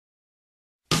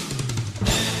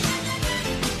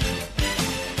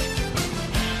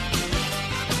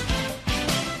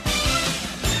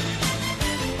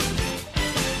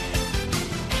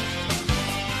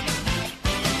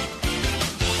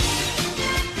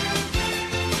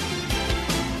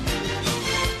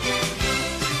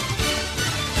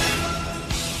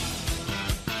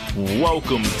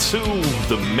Welcome to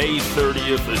the May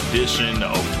 30th edition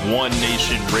of One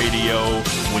Nation Radio.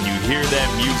 When you hear that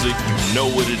music, you know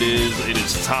what it is. It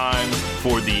is time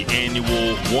for the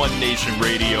annual One Nation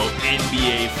Radio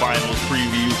NBA Finals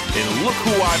preview. And look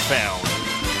who I found.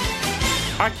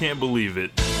 I can't believe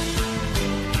it.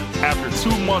 After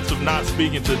 2 months of not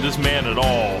speaking to this man at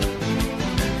all,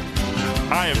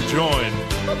 I am joined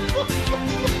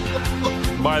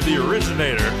by the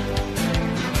originator,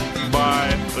 by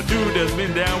a dude that's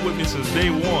been down with me since day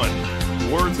one.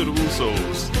 Word to the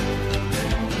Usos.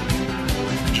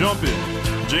 Jumping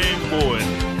James Boyd.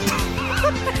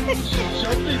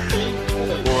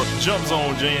 Or Jump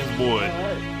Zone James Boyd.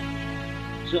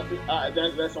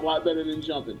 That's a lot better than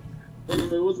jumping.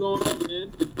 Anyway, what's going on,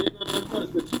 man?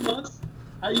 It's been 2 months.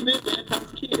 How you been, man? How's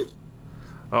the kids?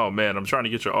 Oh, man, I'm trying to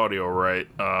get your audio right.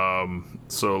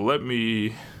 So let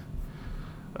me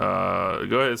go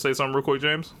ahead and say something real quick,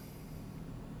 James.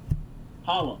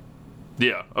 Holla.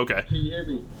 Yeah, okay. Can you hear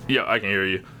me? Yeah, I can hear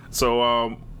you.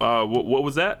 So, what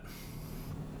was that?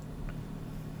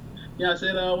 Yeah, I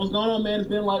said, what's going on, man? It's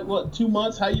been like, 2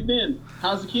 months? How you been?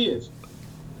 How's the kids?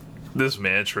 This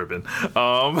man tripping.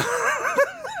 Well,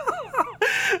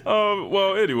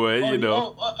 anyway, you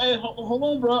know. Hey, hold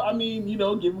on, bro. I mean,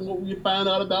 given what we found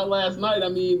out about last night, I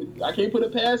mean, I can't put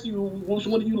it past you which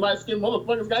one of you light-skinned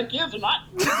motherfuckers got kids or not.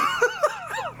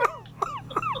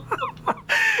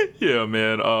 Yeah,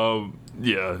 man.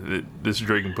 This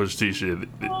Drake and Pusha T shit,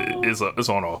 it's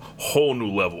on a whole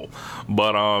new level.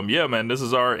 But yeah, man, this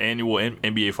is our annual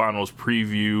NBA Finals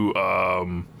preview.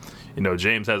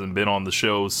 James hasn't been on the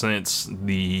show since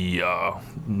the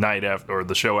night after, or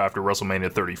the show after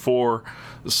WrestleMania 34.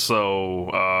 So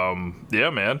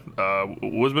yeah, man,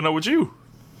 what's been up with you?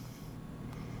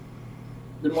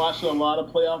 Been watching a lot of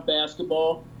playoff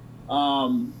basketball,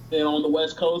 and on the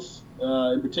West Coast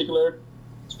in particular.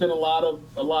 It's been a lot of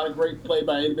great play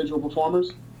by individual performers.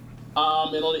 And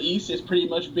on the East, it's pretty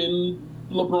much been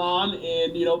LeBron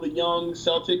and, the young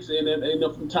Celtics. And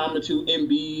from time to time,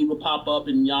 Embiid will pop up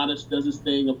and Giannis does his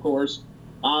thing, of course.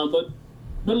 But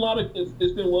it's been a lot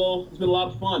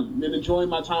of fun. Been enjoying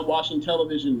my time watching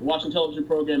television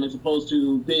program as opposed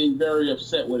to being very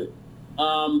upset with it.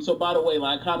 So by the way,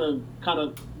 I kind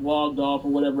of logged off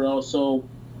or whatever else. So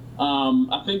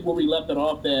I think where we left it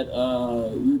off, that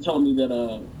you were telling me that,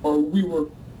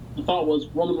 the thought was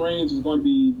Roman Reigns was going to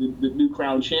be the new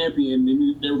crown champion,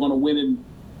 and they were going to win it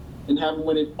and have him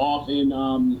win it off in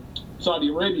Saudi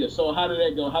Arabia. So how did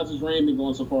that go? How's his reign been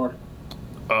going so far?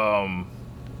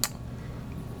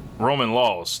 Roman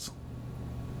lost.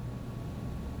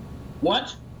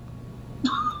 What?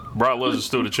 Brock Lesnar's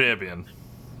still the champion.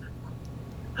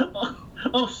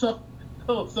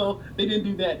 So they didn't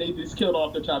do that. They just killed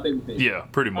off their top babyface. Yeah,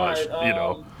 pretty much.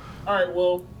 All right.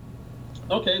 Well,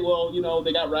 okay. Well,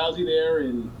 they got Rousey there,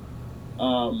 and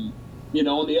on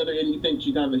the other end, you think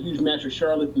you got a huge match with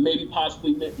Charlotte, maybe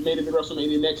possibly made it to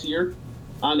WrestleMania next year.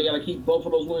 They got to keep both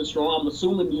of those women strong. I'm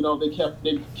assuming they kept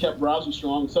Rousey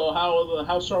strong. So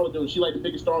how's Charlotte doing? She like the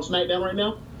biggest star on SmackDown right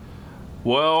now?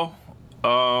 Well,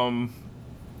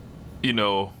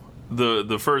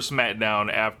 The first SmackDown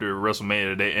after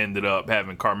WrestleMania, they ended up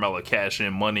having Carmella cash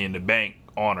in Money in the Bank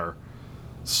on her.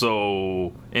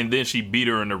 So, and then she beat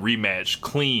her in the rematch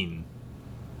clean.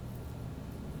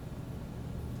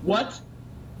 What?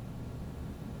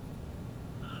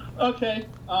 Okay.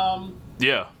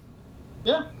 Yeah.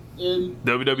 Yeah. In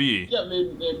WWE. Yeah,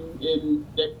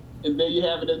 and there you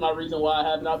have it. That's my reason why I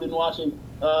have not been watching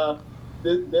that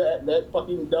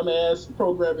fucking dumbass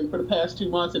programming for the past 2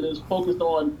 months, and is focused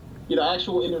on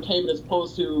actual entertainment as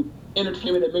opposed to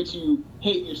entertainment that makes you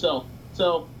hate yourself.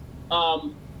 So,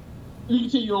 we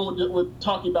continue on with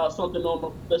talking about something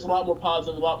that's a lot more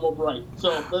positive, a lot more bright.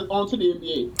 So, on to the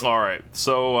NBA. All right.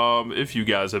 So, if you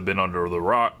guys have been under a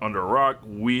rock,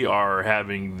 we are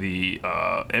having the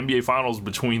NBA Finals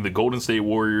between the Golden State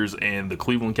Warriors and the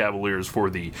Cleveland Cavaliers for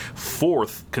the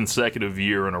 4th consecutive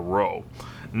year in a row.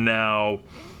 Now,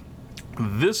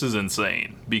 this is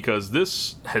insane because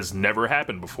this has never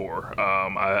happened before.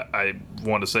 I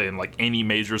want to say in any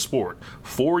major sport,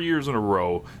 4 years in a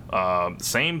row,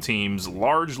 same teams,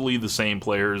 largely the same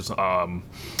players.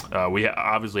 We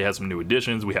obviously had some new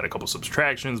additions. We had a couple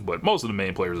subtractions, but most of the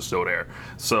main players are still there.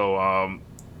 So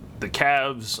the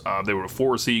Cavs, they were the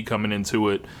 4 seed coming into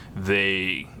it.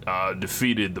 They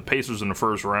defeated the Pacers in the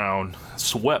first round,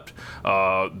 swept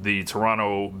the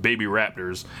Toronto Baby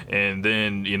Raptors, and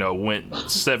then, went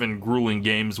 7 grueling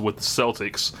games with the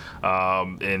Celtics,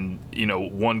 and,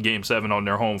 won Game 7 on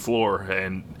their home floor.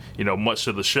 And, much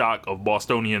to the shock of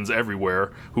Bostonians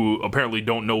everywhere who apparently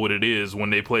don't know what it is when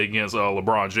they play against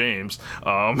LeBron James.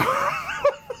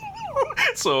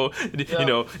 So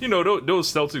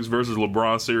those Celtics versus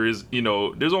LeBron series,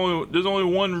 there's only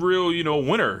one real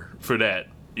winner for that.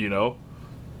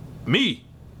 Me.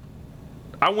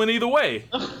 I win either way.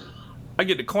 I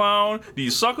get to clown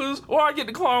these suckers, or I get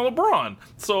to clown LeBron.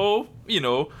 So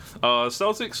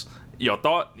Celtics, y'all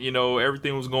thought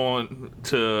everything was going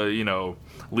to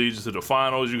lead you to the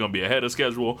finals. You're gonna be ahead of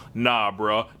schedule. Nah,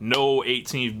 bruh. No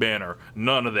 18th banner.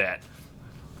 None of that.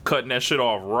 Cutting that shit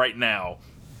off right now.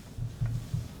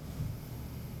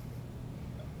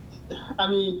 I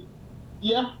mean,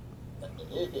 yeah.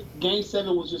 Game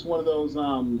 7 was just one of those.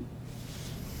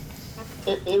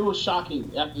 It was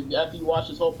shocking after you watch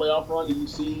this whole playoff run and you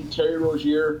see Terry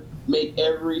Rozier make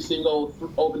every single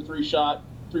open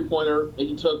 3-pointer that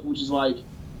he took, which is like,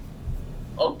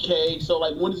 okay, so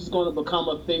like when is this going to become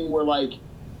a thing where like it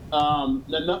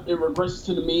regresses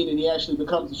to the mean and he actually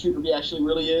becomes the shooter he actually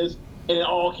really is, and it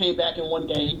all came back in one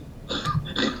game.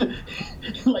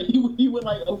 Like he went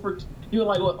like 0 for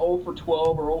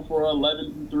 12 or 0 for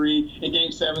 11 from 3 in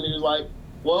Game 7. He was like,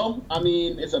 well, I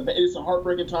mean, it's a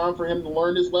heartbreaking time for him to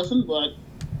learn this lesson, but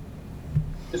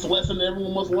it's a lesson that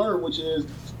everyone must learn, which is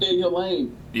stay in your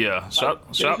lane. Yeah,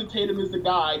 Jason Tatum is the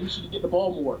guy. He should get the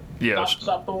ball more. Yeah,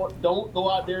 stop throwing. Don't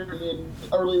go out there and then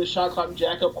early in the shot clock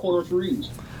jack up corner threes.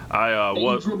 I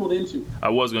dribbled into. I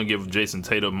was gonna give Jason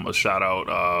Tatum a shout out,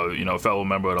 a fellow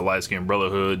member of the Light Skin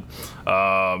Brotherhood,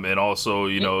 and also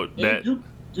and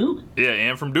Duke. Yeah,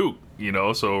 and from Duke,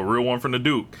 so a real one from the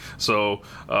Duke. So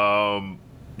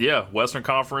Western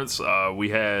Conference, we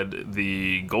had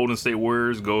the Golden State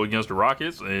Warriors go against the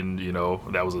Rockets, and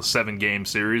that was a 7-game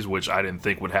series, which I didn't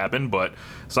think would happen, but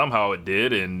somehow it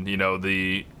did. And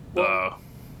I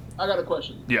got a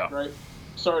question. Yeah. Right.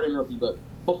 Sorry to interrupt you, but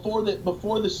before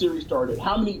the series started,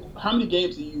 how many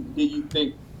games did you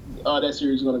think that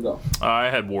series was going to go? I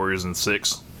had Warriors in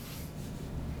 6.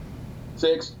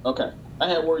 6? Okay. I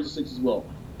had Warriors in 6 as well.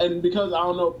 And because, I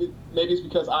don't know, maybe it's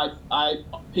because I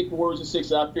picked the Warriors in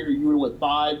 6 and I figured you would have went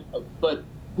 5, but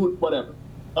whatever.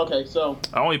 Okay, so.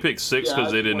 I only picked 6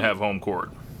 because they didn't have home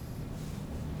court.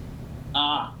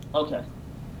 Ah, okay.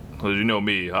 Because you know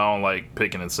me, I don't like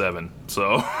picking in 7.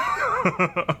 So,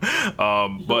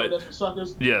 but that's for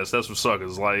suckers. Yes, that's for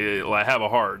suckers. Like have a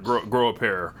heart, grow a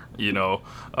pair. Yeah,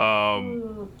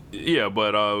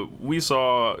 but we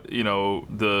saw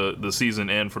the season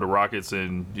end for the Rockets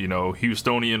in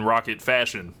Houstonian Rocket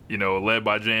fashion. Led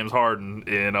by James Harden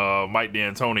and Mike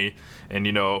D'Antoni, and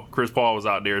Chris Paul was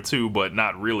out there too, but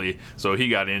not really. So he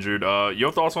got injured.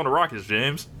 Your thoughts on the Rockets,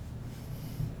 James?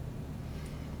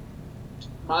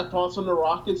 My thoughts on the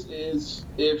Rockets is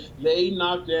if they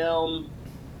knock down.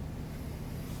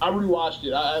 I rewatched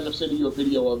it. I ended up sending you a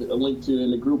video of it, a link to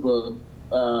in the group of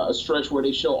a stretch where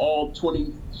they show all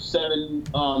 27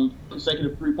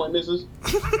 consecutive 3-point misses.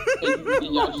 and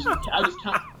I just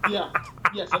count. Yeah,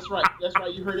 yes, that's right. That's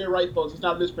right. You heard it right, folks. It's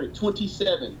not a misprint.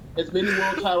 27, as many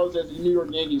world titles as the New York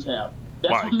Yankees have.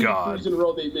 That's how many threes in a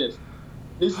row they missed.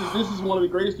 This is one of the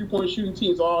greatest 3-point shooting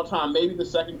teams of all time, maybe the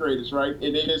second greatest, right? And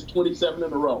it is 27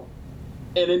 in a row.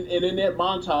 And in that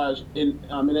montage, in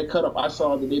that cut up, I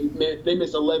saw that they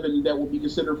missed 11 that will be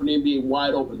considered for the NBA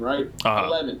wide open, right?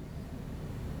 11.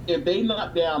 If they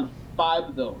knock down 5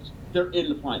 of those, they're in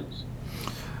the finals.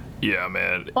 Yeah,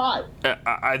 man. 5.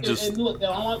 I just and look,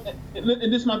 and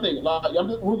this is my thing.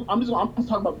 I'm just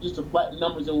talking about just the flat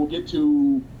numbers, and we'll get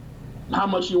to how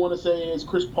much you want to say is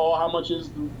Chris Paul, how much is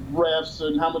the refs,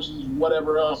 and how much is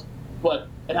whatever else.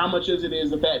 And how much is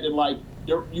the fact that like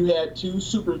you had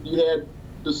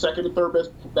the second and third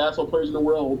best basketball players in the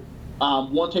world.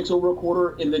 One takes over a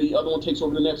quarter, and then the other one takes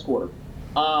over the next quarter.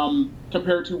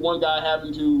 Compared to one guy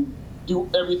having to do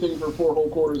everything for 4 whole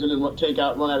quarters and then run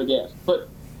out of gas. But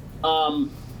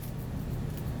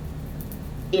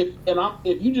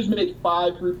if you just make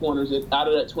 5 3-pointers out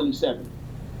of that 27,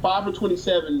 5 for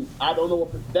 27, I don't know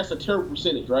if that's a terrible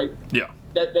percentage, right? Yeah.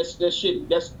 That's shitty.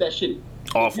 That's shitty.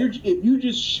 Awful. If you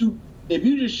just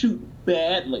shoot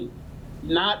badly,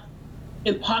 not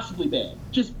impossibly bad,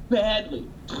 just badly,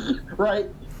 right?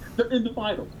 They're in the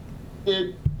finals,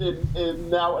 and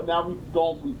now we've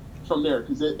gone from there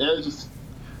because it's just.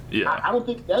 Yeah. I don't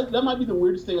think that might be the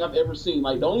weirdest thing I've ever seen.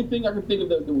 Like the only thing I can think of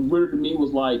that was weird to me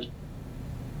was like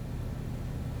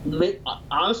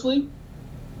Honestly,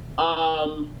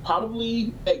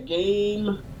 probably that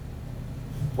game.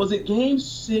 Was it Game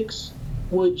 6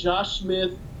 with Josh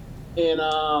Smith and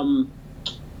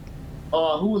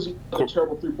who was the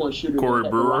terrible 3-point shooter Corey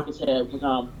that Brewer. the Rockets had with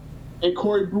and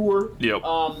Corey Brewer. Yep.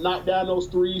 Knocked down those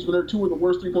threes when they're two of the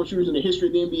worst 3-point shooters in the history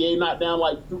of the NBA. Knocked down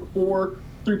like 4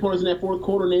 3-pointers in that fourth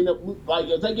quarter, and they ended up like,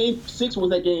 was that Game 6 or was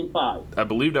that Game 5? I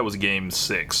believe that was Game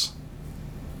 6.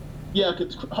 Yeah,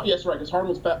 yes, right. Because Harden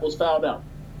was fouled out,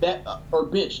 that or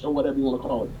benched or whatever you want to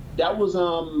call it. That was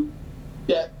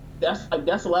that's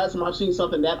the last time I've seen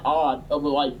something that odd of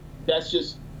like that's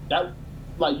just that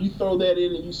like you throw that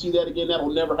in and you see that again,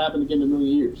 that'll never happen again in a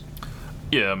million years.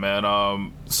 Yeah,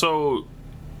 man. So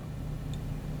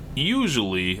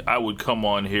usually I would come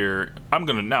on here. I'm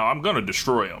gonna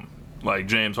destroy him like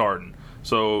James Harden.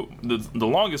 So the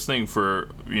longest thing for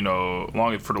the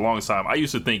longest time, I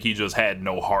used to think he just had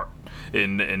no heart,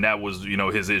 and that was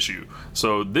his issue.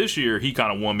 So this year he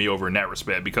kind of won me over in that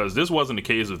respect, because this wasn't a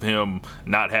case of him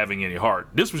not having any heart.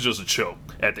 This was just a choke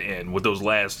at the end with those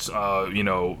last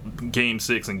Game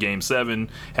 6 and Game 7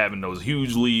 having those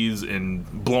huge leads and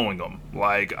blowing them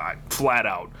like flat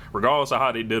out. Regardless of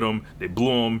how they did them, they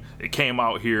blew them. They came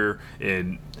out here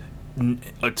and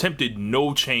attempted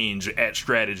no change at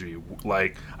strategy.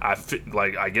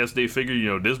 I guess they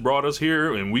figured this brought us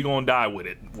here and we gonna die with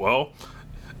it. Well,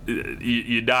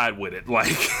 you died with it,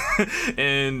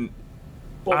 and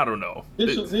well, I don't know.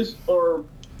 Yeah,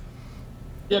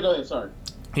 go ahead. Sorry.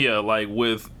 Yeah,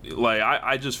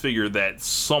 I just figured that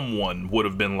someone would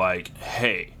have been like,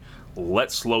 hey,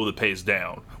 let's slow the pace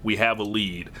down. We have a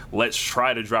lead. Let's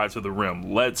try to drive to the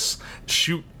rim. Let's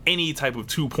shoot any type of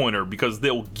 2-pointer because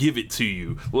they'll give it to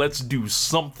you. Let's do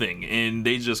something. And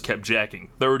they just kept jacking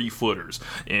 30-footers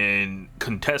and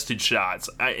contested shots.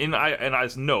 I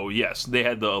know, yes, they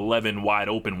had the 11 wide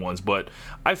open ones, but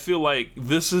I feel like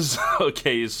this is a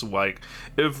case like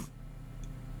if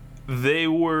they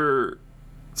were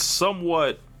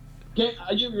somewhat. I get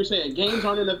what you're saying. Games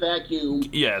aren't in a vacuum.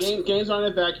 Yes. Games aren't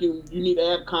in a vacuum. You need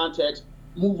to add context.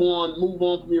 Move on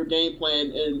from your game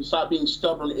plan and stop being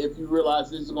stubborn if you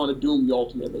realize this is going to doom you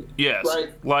ultimately. Yes.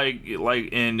 Right?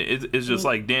 And it's just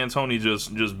like D'Antoni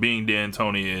just being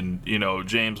D'Antoni, and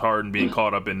James Harden being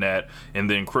caught up in that, and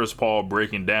then Chris Paul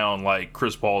breaking down like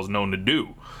Chris Paul is known to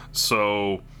do.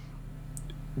 So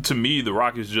to me, the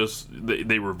Rockets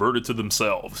they reverted to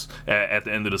themselves at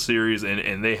the end of the series,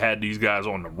 and they had these guys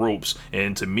on the ropes.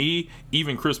 And to me,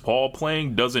 even Chris Paul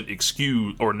playing doesn't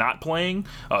excuse, or not playing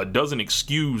doesn't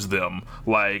excuse them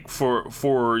for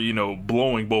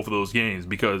blowing both of those games,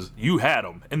 because you had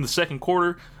them in the second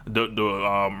quarter.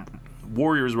 The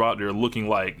Warriors were out there looking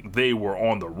like they were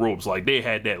on the ropes, like they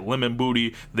had that lemon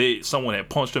booty. Someone had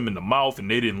punched them in the mouth, and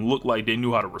they didn't look like they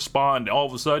knew how to respond. All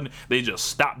of a sudden, they just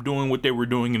stopped doing what they were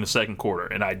doing in the second quarter,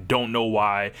 and I don't know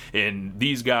why. And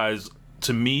these guys,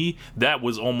 to me, that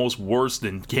was almost worse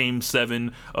than Game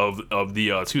 7 of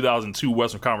the 2002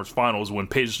 Western Conference Finals, when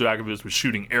Peja Stojakovic was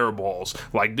shooting air balls,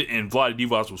 and Vlade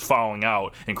Divac was fouling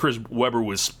out, and Chris Webber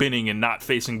was spinning and not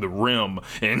facing the rim,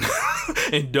 and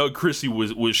and Doug Christie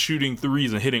was shooting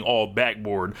threes and hitting all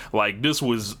backboard. This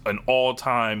was an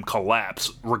all-time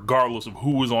collapse, regardless of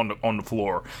who was on the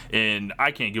floor. And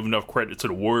I can't give enough credit to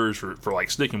the Warriors for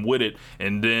sticking with it.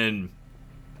 And then,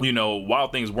 while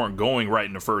things weren't going right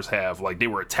in the first half, they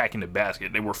were attacking the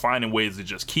basket. They were finding ways to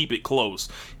just keep it close.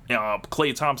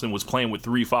 Klay Thompson was playing with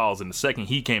 3 fouls, and the second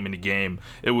he came in the game,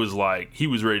 it was like he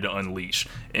was ready to unleash.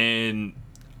 And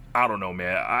I don't know,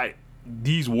 man.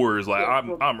 These Warriors,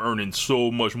 I'm earning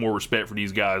so much more respect for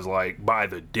these guys, by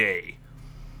the day.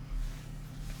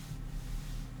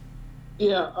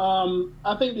 Yeah,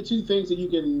 I think the two things that you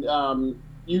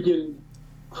can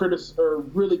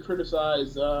really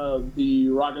criticize the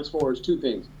Rockets for is two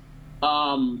things.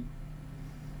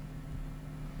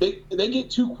 They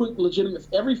get too quick legitimate.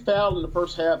 Every foul in the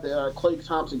first half that Klay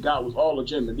Thompson got was all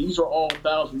legitimate. These are all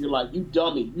fouls where you're like, you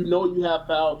dummy. You know you have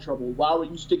foul trouble. Why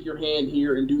would you stick your hand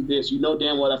here and do this? You know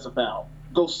damn well that's a foul.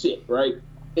 Go sit, right?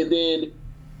 And then,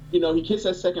 he gets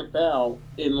that second foul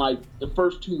in the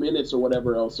first 2 minutes or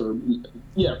whatever else,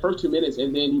 first 2 minutes,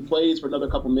 and then he plays for another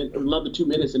 2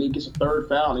 minutes, and he gets a third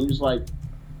foul, and you're just like,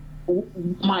 oh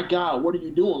my God, what are you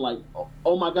doing?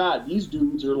 Oh my God, these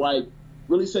dudes are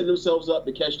really setting themselves up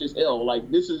to catch this L.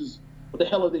 This is, what the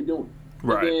hell are they doing?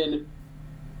 Right. And then,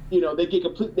 they get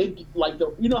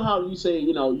how you say,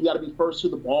 you got to be first to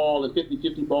the ball and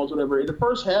 50-50 balls, whatever. In the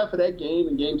first half of that game,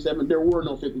 in Game 7, there were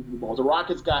no 50-50 balls. The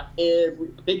Rockets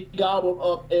they gobbled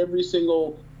up every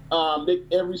single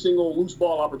loose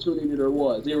ball opportunity there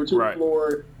was. They were to the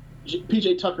floor.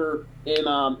 PJ Tucker and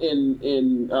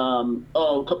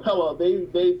Capella, they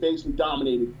basically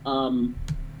dominated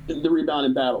the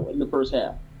rebounding battle in the first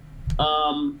half.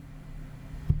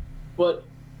 But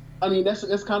I mean,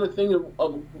 that's kind of thing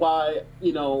of why,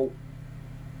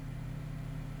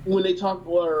 when they talk,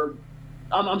 or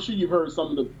I'm sure you've heard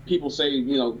some of the people say,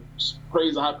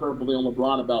 praise the hyperbole on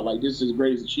LeBron about like this is his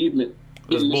greatest achievement,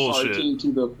 getting this sorry team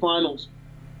to the finals,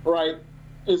 right?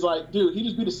 It's like, dude,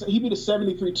 he beat a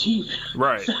 73 team,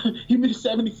 right? He beat a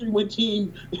 73-win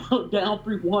team down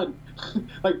 3-1.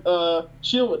 Like,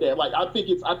 chill with that. Like, I think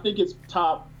it's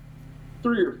top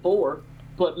 3 or 4,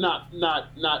 but not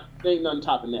ain't nothing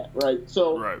topping that, right?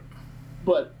 So, right.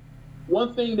 But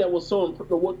one thing that was but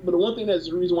the one thing that's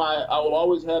the reason why I will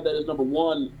always have that as number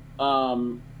one,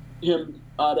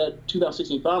 that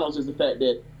 2016 finals is the fact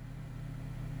that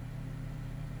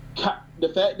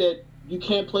you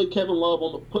can't play put Kevin Love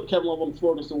on the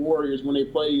floor against the Warriors when they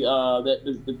play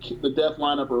the death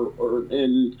lineup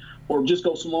or just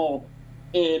go small,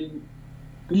 and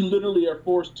you literally are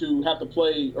forced to have to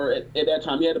play, or at that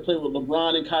time you had to play with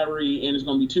LeBron and Kyrie, and it's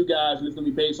going to be 2 guys, and it's going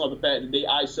to be based on the fact that they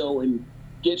ISO and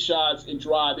get shots and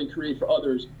drive and create for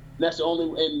others. And that's the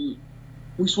only, and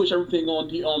we switch everything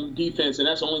on defense, and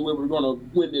that's the only way we're going to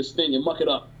win this thing and muck it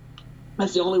up.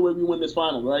 That's the only way we win this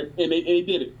final, right? And they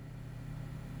did it.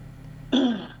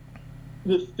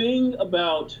 The thing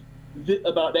about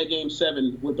that Game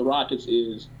 7 with the Rockets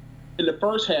is, in the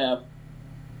first half,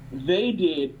 they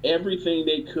did everything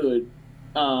they could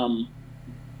when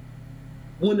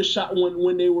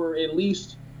they were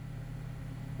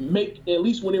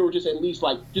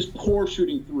just poor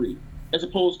shooting 3, as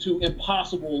opposed to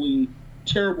impossibly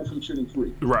terrible from shooting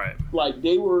 3. Right. Like,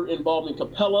 they were involved in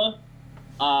Capella.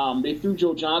 They threw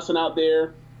Joe Johnson out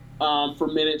there for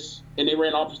minutes, and they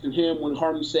ran offense through him when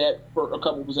Harden sat for a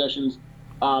couple possessions.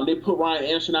 They put Ryan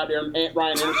Anderson out there, and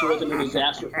Ryan Anderson wasn't a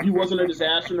disaster. He wasn't a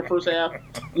disaster in the first half.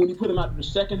 When you put him out in the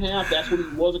second half, that's when he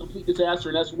was a complete disaster,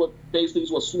 and that's what basically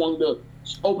is what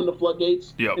opened the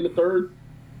floodgates in the third.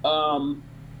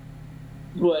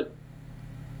 But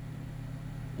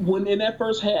when in that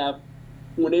first half,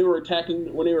 when they were attacking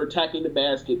the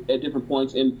basket at different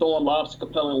points and throwing lobs to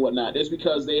Capella and whatnot, it's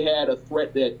because they had a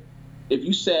threat that if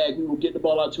you sag, we will get the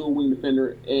ball out to a wing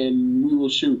defender and we will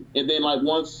shoot. And then like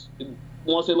once they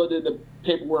looked at the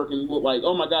paperwork and looked like,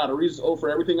 oh my God, Ariza's 0 for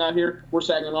everything out here, we're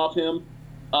sagging off him.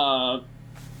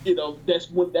 That's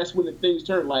when the things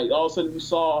turned. Like all of a sudden you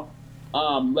saw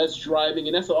less driving,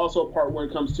 and that's also a part where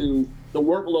it comes to the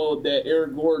workload that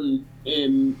Eric Gordon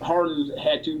and Harden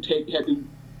had to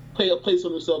play a place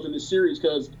on themselves in this series,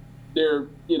 because they're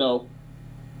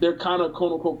kind of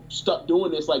quote unquote stuck doing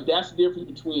this. Like that's the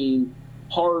difference between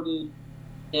Harden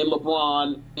and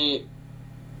LeBron and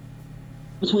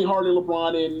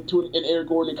Eric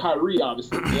Gordon and Kyrie,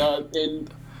 obviously. And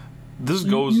this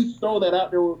goes. You throw that out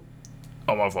there. Oh,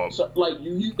 my fault. So, like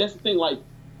that's the thing. Like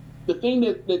the thing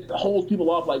that holds people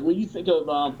off. Like when you think of,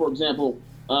 for example,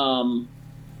 LeBron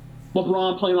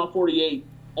playing on 48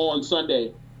 on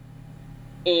Sunday,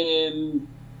 and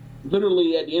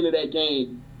literally at the end of that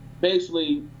game,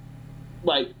 basically,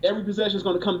 like every possession is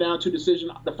going to come down to the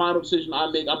final decision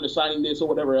I make. I'm deciding this or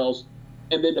whatever else.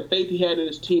 And then the faith he had in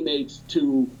his teammates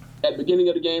to, at the beginning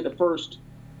of the game, the first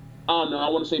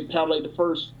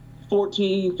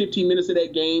 14, 15 minutes of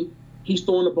that game, he's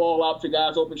throwing the ball out to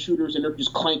guys, open shooters, and they're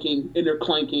just clanking, and they're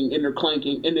clanking, and they're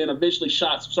clanking, and then eventually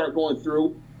shots start going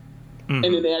through. Mm-hmm.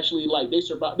 And then they actually, they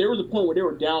survived. There was a point where they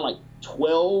were down,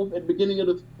 12 at the beginning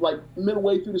of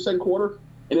midway through the second quarter,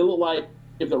 and it looked like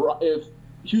if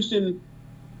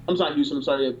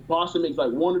Boston makes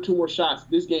 1 or 2 more shots,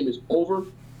 this game is over.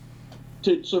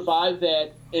 To survive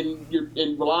that and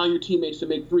rely on your teammates to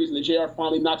make threes, and the JR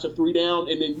finally knocks a 3 down,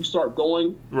 and then you start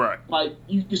going. Right.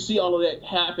 You can see all of that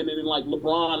happen, and then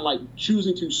LeBron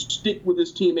choosing to stick with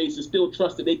his teammates and still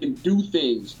trust that they can do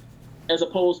things, as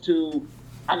opposed to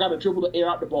I got to dribble the air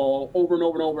out the ball over and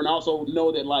over and over, and also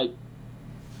know that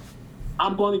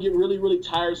I'm going to get really, really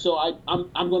tired, so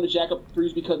I'm going to jack up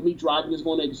threes because me driving is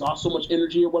going to exhaust so much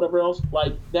energy or whatever else.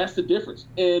 That's the difference.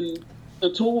 And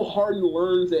until Harden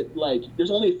learns that there's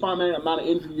only a finite amount of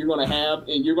injury you're going to have,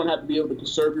 and you're going to have to be able to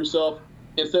conserve yourself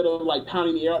instead of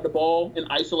pounding the air out the ball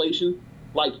in isolation.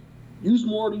 Use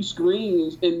more of these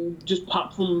screens and just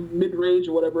pop from mid range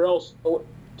or whatever else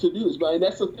to do this. And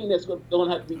that's the thing that's going to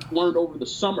have to be learned over the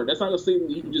summer. That's not a thing that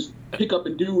you can just pick up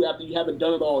and do after you haven't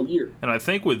done it all year. And I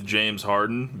think with James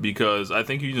Harden, because I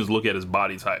think you just look at his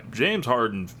body type, James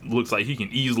Harden looks like he can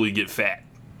easily get fat,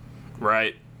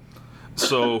 right?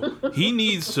 So he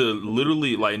needs to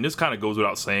literally, like, and this kind of goes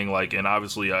without saying, like, and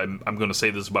obviously I'm going to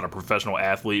say this about a professional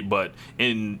athlete, but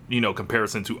in,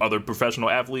 comparison to other professional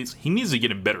athletes, he needs to get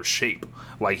in better shape.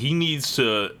 Like,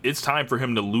 it's time for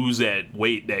him to lose that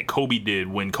weight that Kobe did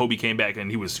when Kobe came back and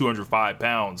he was 205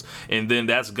 pounds. And then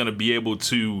that's going to be able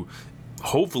to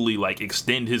hopefully, like,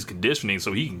 extend his conditioning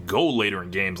so he can go later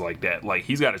in games like that. Like,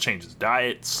 he's got to change his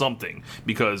diet, something,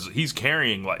 because he's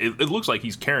carrying, like, it looks like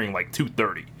he's carrying like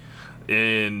 230.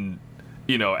 And,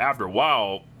 after a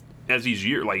while, as he's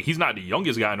he's not the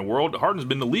youngest guy in the world. Harden's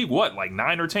been in the league, like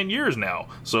 9 or 10 years now.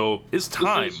 So it's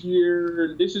time. This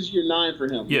is year 9 for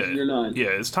him. Yeah. This is year 9. Yeah,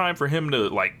 it's time for him to,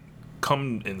 like,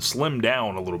 come and slim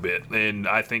down a little bit. And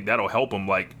I think that'll help him,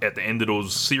 like, at the end of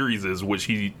those series, which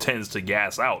he tends to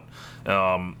gas out,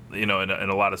 in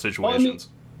a lot of situations.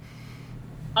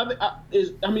 But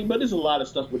there's a lot of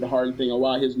stuff with the Harden thing and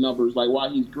why his numbers, like why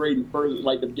he's great in first,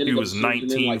 like the beginning. He was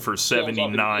 19 for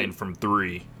 79 from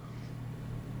 3.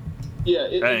 Yeah,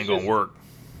 that ain't gonna work.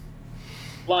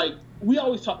 Like me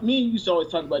and you used to always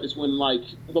talk about this when like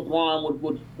LeBron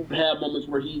would have moments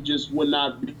where he just would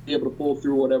not be able to pull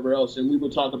through whatever else, and we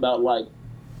would talk about like,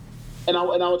 and I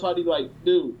would talk to you like,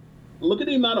 dude, look at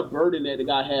the amount of burden that the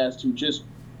guy has to just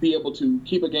be able to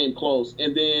keep a game close,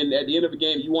 and then at the end of the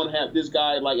game, you want to have this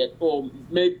guy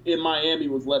maybe in Miami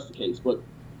was less the case, but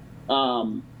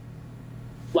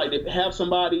like to have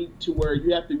somebody to where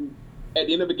you have to at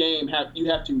the end of the game you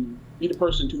have to be the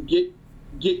person to get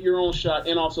your own shot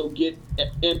and also be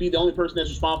the only person that's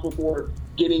responsible for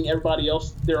getting everybody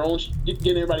else their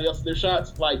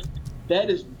shots. Like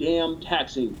that is damn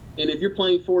taxing, and if you're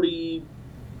playing 40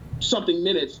 something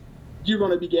minutes, you're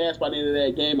going to be gassed by the end of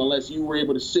that game unless you were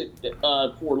able to sit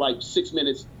for like 6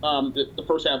 minutes the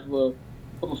first half of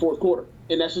a fourth quarter,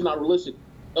 and that's just not realistic.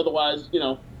 Otherwise,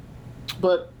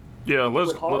 But yeah,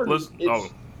 let's go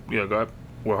ahead.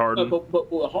 With Harden, but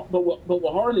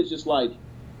with Harden is just like,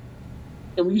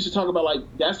 and we used to talk about like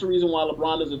that's the reason why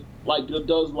LeBron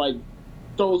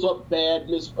throws up bad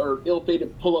or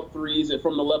ill-fated pull-up threes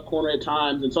from the left corner at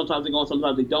times, and sometimes they go and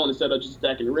sometimes they don't, instead of just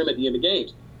stacking the rim at the end of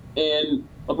games. And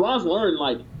LeBron's learned,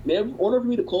 like, man, in order for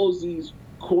me to close these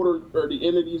quarter or the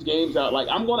end of these games out, like,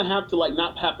 I'm going to have to, like,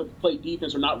 not have to play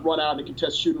defense or not run out and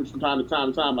contest shooters from time to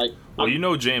time. Like,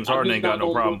 well, James Harden ain't got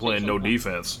no problem playing no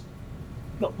defense.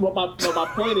 No, my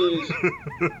point is,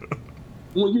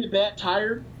 when you're that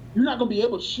tired, you're not going to be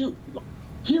able to shoot,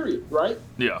 period, right?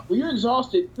 Yeah. When you're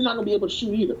exhausted, you're not going to be able to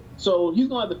shoot either. So he's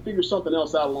going to have to figure something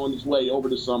else out along this way over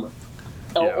the summer.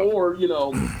 Yeah. Or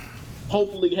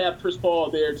hopefully have Chris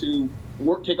Paul there to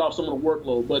take off some of the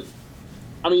workload. But,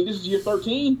 I mean, this is year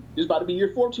 13. This is about to be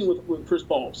year 14 with Chris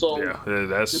Paul. So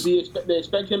they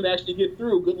expect him to actually get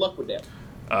through. Good luck with that.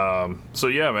 So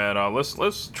yeah, man,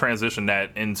 let's transition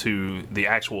that into the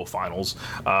actual finals.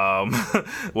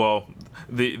 Well,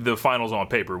 the finals on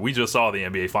paper. We just saw the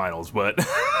NBA finals, but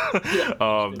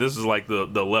this is like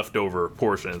the leftover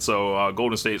portion. So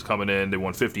Golden State's coming in. They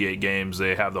won 58 games.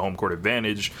 They have the home court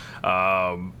advantage.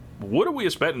 What are we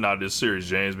expecting out of this series,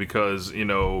 James? Because, we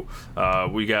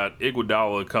got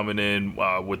Iguodala coming in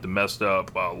with the messed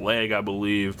up leg, I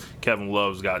believe. Kevin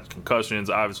Love's got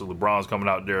concussions. Obviously, LeBron's coming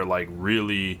out there, like,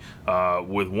 really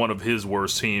with one of his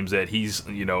worst teams that he's,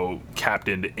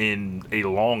 captained in a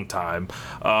long time.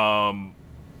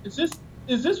 Is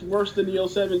this worse than the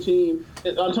 07 team?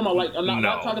 I'm talking about, like, I'm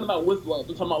not talking about with Love.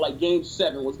 I'm talking about, like, Game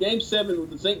 7. Was Game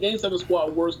 7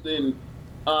 squad worse than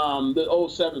the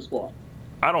 07 squad?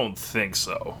 I don't think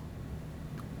so.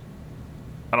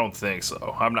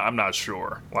 I'm not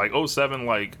sure. Like 07,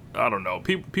 like, I don't know.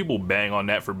 People bang on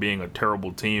that for being a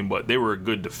terrible team, but they were a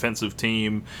good defensive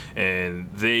team, and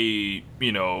they,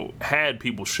 had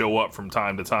people show up from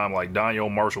time to time. Like Daniel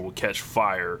Marshall would catch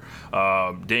fire,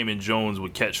 Damon Jones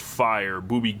would catch fire,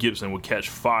 Boobie Gibson would catch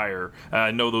fire. And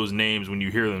I know those names, when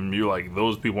you hear them, you're like,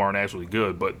 those people aren't actually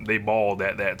good, but they balled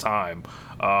at that time.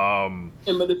 But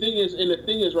the thing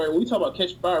is, right, when we talk about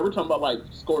catch fire, we're talking about like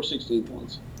score 16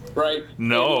 points. Right?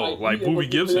 No, like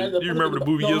Boobie Gibson. You remember the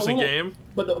Boobie Gibson game?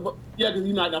 But because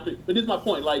you're not. But this is my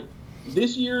point. Like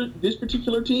this year, this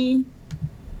particular team,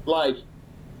 like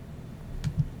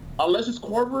unless it's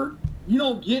Korver, you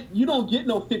don't get no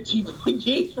 15-point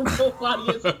games from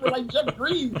nobody except for like Jeff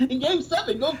Green in Game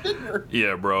 7. Go figure.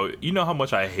 Yeah, bro. You know how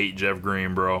much I hate Jeff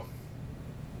Green, bro.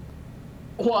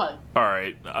 Why? All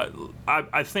right,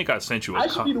 I think I sent you. I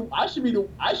should be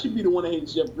the one that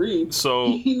hates Jeff Green.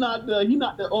 So he not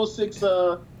the 06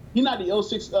 He's not the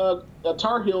 06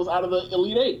 Tar Heels out of the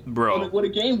Elite Eight, bro. With a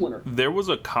game winner. There was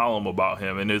a column about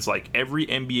him, and it's like every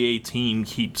NBA team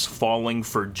keeps falling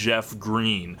for Jeff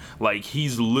Green. Like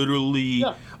he's literally,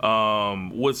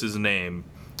 what's his name?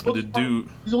 The dude.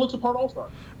 He's a looks apart All-Star.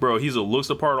 Bro, he's a looks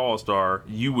apart All-Star.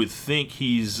 You would think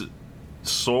he's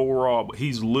so raw, but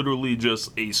he's literally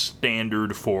just a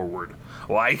standard forward.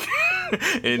 Like,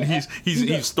 and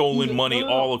he's stolen money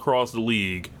all across the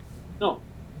league. No.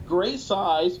 Great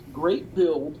size, great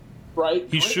build, right?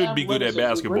 He should be good at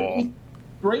basketball.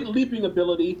 Great leaping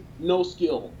ability, no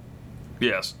skill.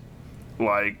 Yes.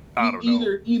 Like, I don't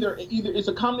know. Either it's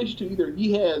a combination to either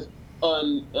he has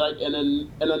an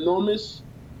enormous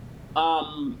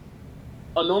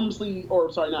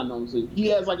he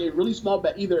has like a really small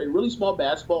either a really small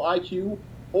basketball IQ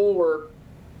or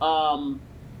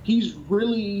he's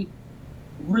really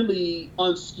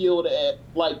unskilled at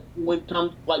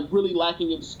really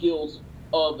lacking in skills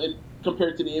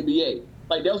compared to the NBA.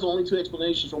 Like that was the only two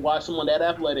explanations for why someone that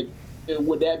athletic and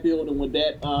with that build and with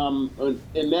that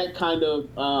and that kind of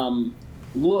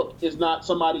look is not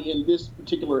somebody in this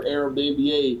particular era of the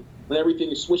NBA when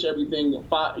everything is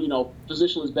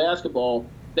positionless basketball,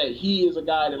 that he is a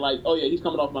guy that like, oh yeah, he's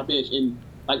coming off my bench and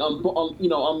like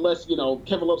unless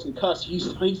Kevin Love can cuss,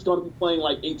 he's going to be playing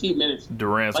like 18 minutes.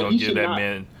 Durant's going to give that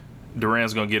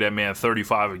man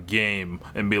 35 a game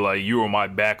and be like, you were my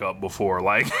backup before.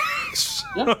 Like,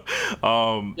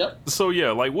 So,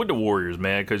 yeah, like with the Warriors,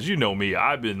 man, because you know me,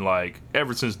 I've been like,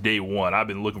 ever since day one, I've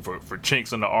been looking for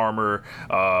chinks in the armor,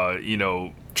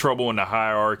 trouble in the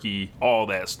hierarchy, all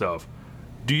that stuff.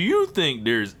 Do you think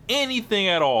there's anything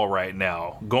at all right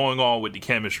now going on with the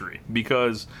chemistry?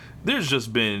 Because there's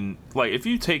just been, like, if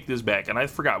you take this back, and I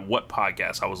forgot what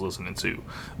podcast I was listening to,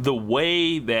 the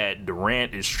way that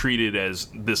Durant is treated as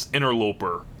this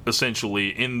interloper, essentially,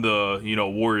 in the,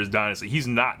 Warriors dynasty, he's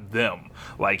not them.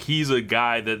 Like, he's a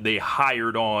guy that they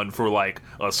hired on for, like,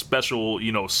 a special,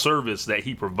 service that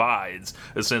he provides,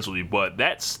 essentially. But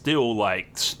that's still,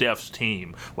 like, Steph's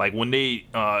team. Like, when they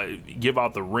give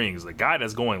out the rings, the guy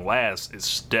that's going last is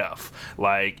Steph.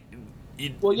 Like,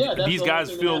 these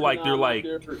guys feel like they're like.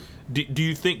 Do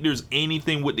you think there's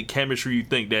anything with the chemistry you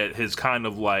think that has kind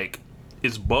of like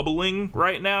is bubbling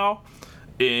right now?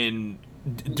 And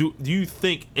do you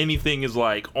think anything is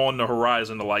like on the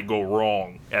horizon to like go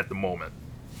wrong at the moment?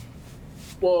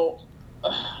 Well,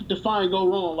 define go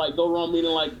wrong. Like go wrong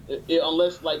meaning like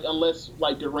unless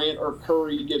Durant or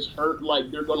Curry gets hurt,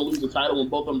 like they're going to lose the title when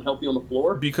both of them healthy on the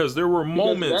floor. Because there were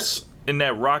moments in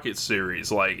that Rockets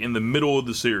series, like in the middle of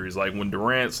the series, like when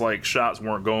Durant's like shots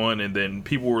weren't going, and then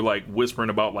people were like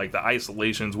whispering about like the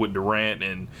isolations with Durant,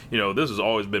 and this has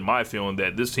always been my feeling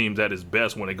that this team's at its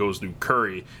best when it goes through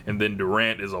Curry, and then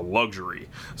Durant is a luxury.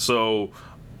 So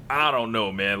I don't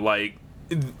know, man. Like,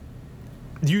 do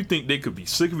you think they could be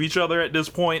sick of each other at this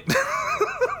point?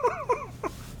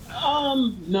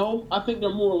 No, I think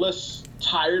they're more or less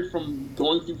tired from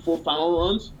going through 4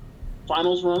 finals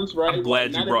runs, right? I'm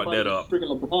glad you brought that up.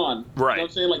 Freaking LeBron. Right. You know what I'm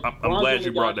saying? Like, I'm glad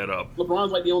you brought that up.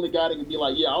 LeBron's like the only guy that can be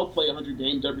like, yeah, I'll play 100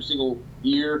 games every single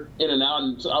year in and out,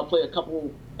 and so I'll play a couple,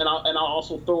 and I'll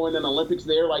also throw in an Olympics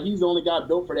there. Like, he's the only guy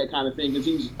built for that kind of thing because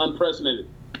he's unprecedented,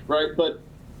 right? But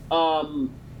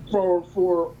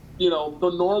for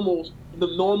the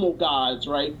normal guys,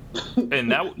 right?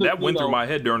 And that went through my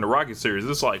head during the Rocket series.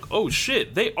 It's like, oh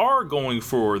shit, they are going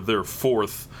for their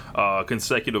 4th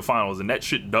consecutive finals, and that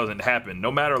shit doesn't happen, no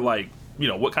matter like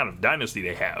what kind of dynasty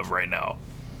they have right now.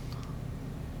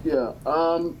 Yeah,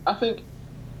 I think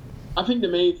the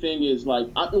main thing is like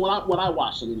when I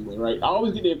watch them anyway, right? I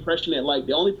always get the impression that like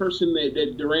the only person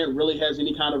that Durant really has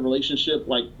any kind of relationship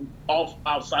like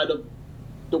outside of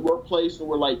the workplace,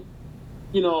 where like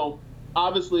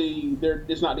obviously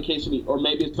it's not the case or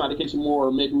maybe it's not the case anymore,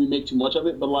 or maybe we make too much of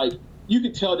it, but like you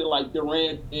could tell that like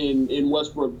Durant and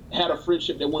Westbrook had a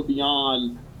friendship that went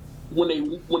beyond when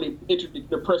they entered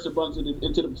the presser buttons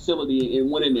into the facility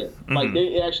and went in there. Mm-hmm. Like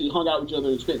they actually hung out with each other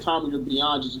and spent time with each other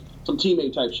beyond just some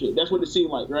teammate type shit. That's what it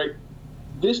seemed like, right?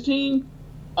 This team,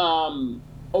 over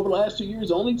the last 2 years,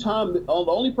 the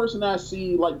only person that I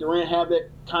see like Durant have that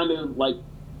kind of like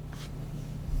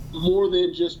more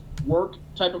than just work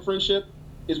type of friendship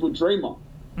is with Draymond.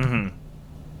 Mm-hmm.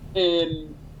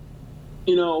 And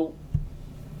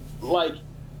like,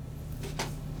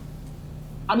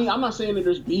 I mean, I'm not saying that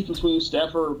there's beef between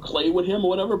Steph or Clay with him or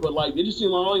whatever, but like they just seem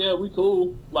like, oh yeah, we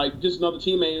cool, like just another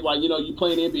teammate. Like you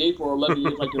play in the NBA for 11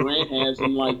 years like Durant has,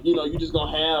 and like you're just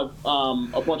gonna have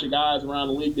a bunch of guys around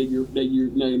the league that you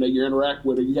interact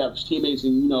with, or you have teammates,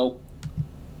 and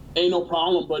ain't no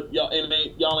problem. But y'all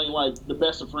ain't like the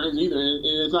best of friends either, and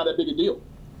it's not that big a deal.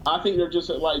 I think they're just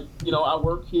like, I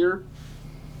work here,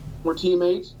 we're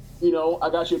teammates. I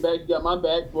got your back, you got my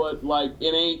back, but like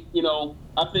it ain't.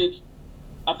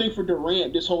 I think for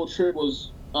Durant, this whole trip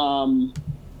was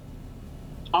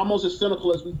almost as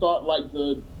cynical as we thought. Like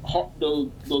the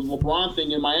LeBron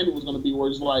thing in Miami was going to be, where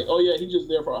it's like, oh yeah, he's just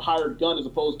there for a hired gun, as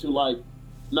opposed to like,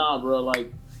 nah, bro,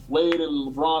 like Wade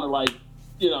and LeBron are like,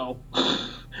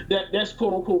 that's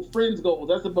quote unquote friends goals.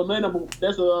 That's the banana boat.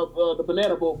 That's the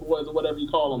banana boat boys or whatever you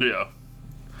call them. Yeah.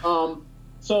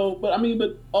 So, but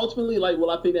ultimately, like,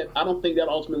 well, I don't think that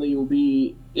ultimately will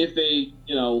be if they,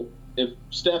 if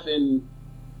Steph and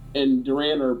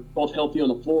Durant are both healthy on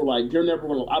the floor. Like, they're never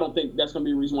going to. I don't think that's going to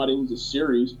be a reason why they lose a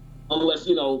series, unless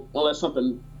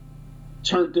something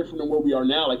turns different than where we are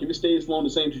now. Like, if it stays along the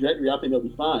same trajectory, I think they'll be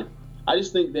fine. I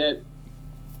just think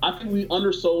we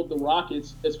undersold the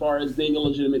Rockets as far as being a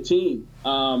legitimate team.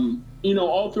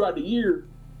 All throughout the year,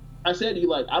 I said to you,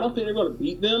 like, I don't think they're going to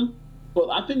beat them, but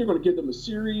I think they're going to give them a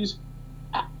series.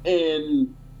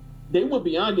 And they went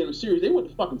beyond getting a series. They went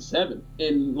to fucking 7.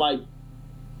 And, like,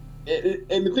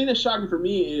 and the thing that's shocking for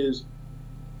me is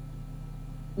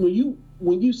when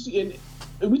you see, and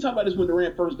we talked about this when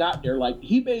Durant first got there, like,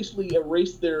 he basically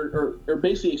erased or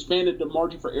basically expanded the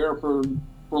margin for error from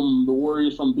the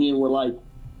Warriors, from being where, like,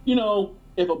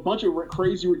 if a bunch of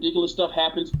crazy, ridiculous stuff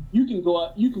happens, you can go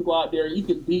out there and you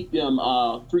can beat them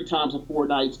 3 times in 4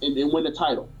 nights and win the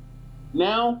title.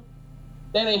 Now,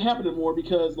 that ain't happening more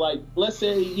because, like, let's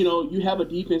say, you have a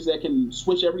defense that can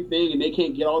switch everything and they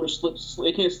can't get all the slips.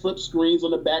 They can't slip screens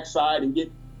on the backside and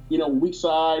get, weak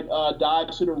side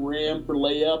dives to the rim for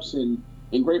layups and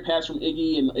great pass from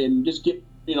Iggy and just get,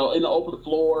 in the open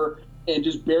floor and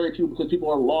just bury people because people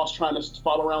are lost trying to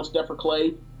follow around Steph or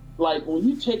Clay. Like, when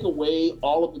you take away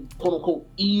all of the quote-unquote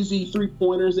easy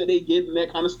three-pointers that they get and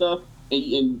that kind of stuff,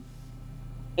 and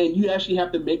you actually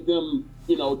have to make them,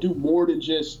 do more than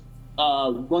just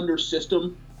run their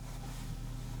system,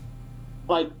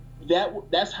 like,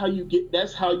 that's how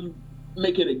you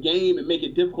make it a game and make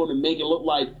it difficult and make it look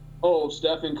like, oh,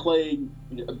 Steph and Clay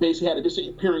basically had a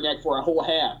disappearing act for a whole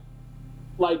half.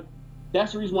 Like,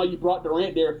 that's the reason why you brought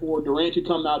Durant there, for Durant to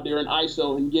come out there and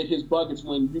ISO and get his buckets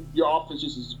when your offense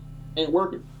just ain't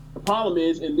working. The problem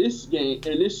is, in this game,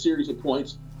 in this series of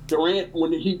points, Durant,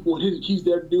 when he's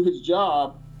there to do his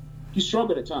job, he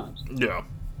struggled at times. Yeah.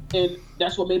 And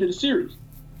that's what made it a series.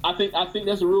 I think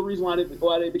that's the real reason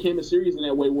why they became a series in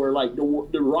that way, where, like,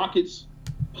 the Rockets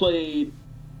played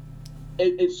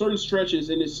at certain stretches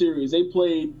in this series, they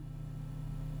played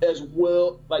as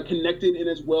well, like, connected and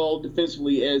as well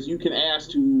defensively as you can ask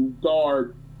to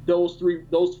guard those three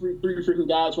freaking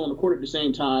guys who are on the court at the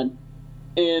same time.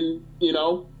 And,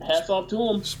 hats off to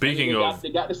them. Speaking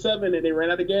they got to 7 and they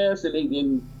ran out of gas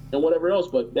and whatever else,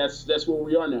 but that's where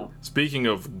we are now. Speaking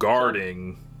of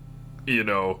guarding,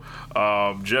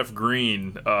 Jeff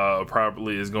Green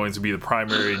probably is going to be the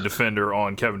primary defender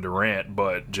on Kevin Durant.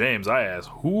 But James, I ask,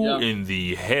 who in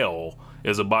the hell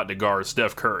is about to guard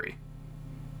Steph Curry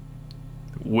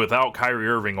without Kyrie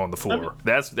Irving on the floor?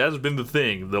 That's been the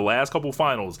thing. The last couple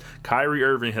finals, Kyrie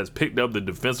Irving has picked up the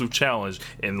defensive challenge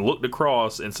and looked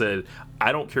across and said,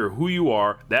 I don't care who you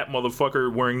are, that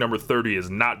motherfucker wearing number 30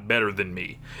 is not better than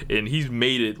me. And he's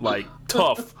made it, like,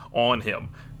 tough on him.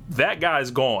 That guy's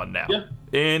gone now. Yeah.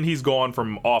 And he's gone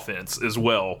from offense as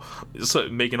well, so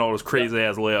making all those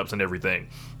crazy-ass layups and everything.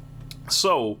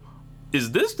 So,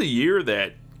 is this the year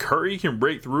that Curry can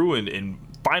break through and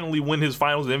finally win his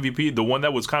finals MVP, the one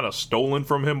that was kind of stolen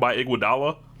from him by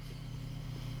Iguodala?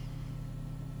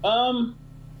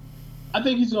 I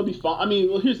think he's going to be fine. I mean,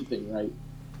 well, here's the thing, right?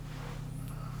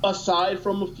 Aside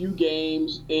from a few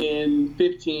games in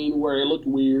 15 where it looked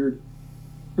weird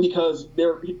because they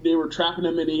were trapping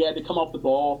him and he had to come off the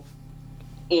ball,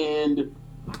 and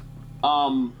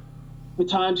the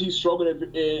times he struggled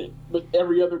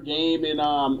every other game in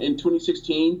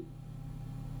 2016.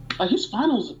 His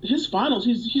finals,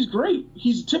 he's great.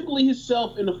 He's typically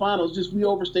himself in the finals. Just we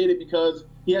overstated because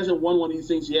he hasn't won one of these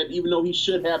things yet, even though he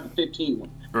should have the 15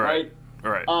 one. Right.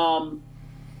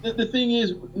 The thing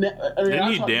is,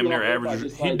 he damn near averaged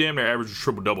a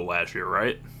triple double last year,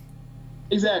 right?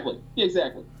 Exactly.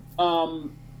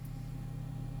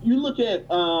 You look at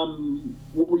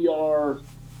what we are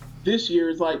this year.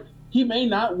 It's like he may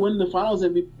not win the Finals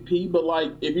MVP, but,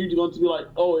 like, if you're going to be like,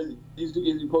 oh, is he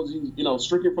because he's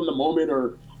stricken from the moment,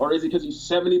 or is it because he's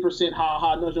 70%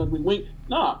 nudge we wink?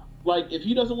 Nah, like, if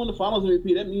he doesn't win the Finals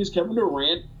MVP, that means Kevin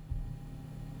Durant,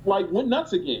 like, went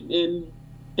nuts again, and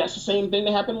that's the same thing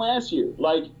that happened last year.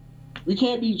 Like, we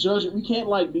can't be judging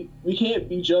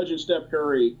Steph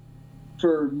Curry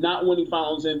for not winning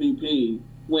Finals MVP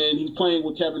when he's playing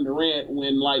with Kevin Durant,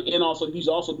 and also he's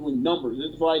also doing numbers.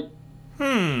 It's like,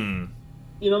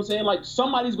 you know what I'm saying? Like,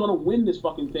 somebody's going to win this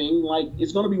fucking thing. Like,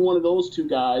 it's going to be one of those two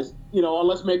guys,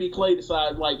 unless maybe Clay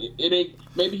decides, like, it ain't,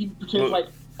 maybe he pretends like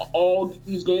all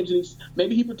these games,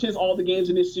 maybe he pretends all the games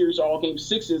in this series are all game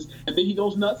sixes, and then he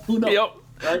goes nuts. Who knows? Yep.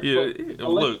 Right? Yeah.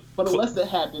 Unless that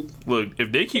happens. Look,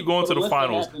 if they keep going to the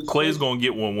finals, Clay's going to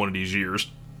get one of these years.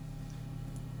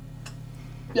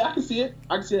 Yeah, I can see it.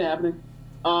 I can see it happening.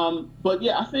 But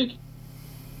yeah, I think,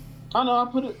 I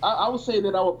don't know, I would say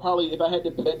that I would probably, if I had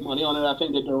to bet money on it, I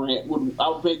think that I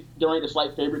would make Durant a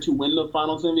slight favorite to win the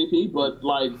finals MVP, but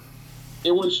like,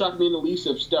 it wouldn't shock me in the least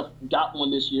if Steph got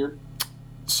one this year.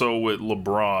 So with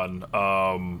LeBron,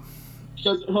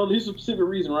 because there's a specific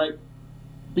reason, right?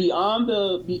 Beyond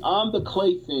the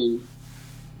Clay thing,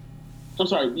 I'm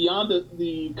sorry, beyond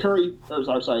the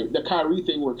Kyrie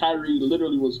thing, where Kyrie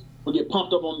literally would get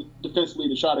pumped up on defensively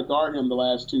to try to guard him the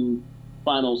last two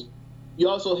finals. You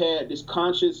also had this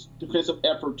conscious defensive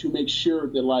effort to make sure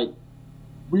that, like,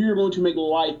 we are going to make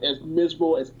life as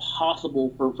miserable as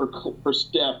possible for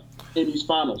Steph in these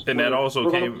finals. And that also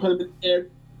came.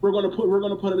 We're going to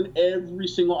put him in every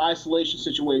single isolation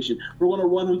situation. We're going to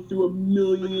run him through a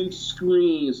million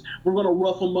screens. We're going to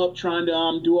rough him up trying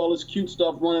to do all this cute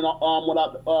stuff, running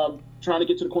without trying to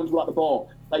get to the corners without the ball.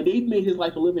 Like, they made his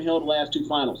life a living hell the last two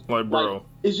finals. Like, bro, like,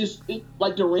 it's just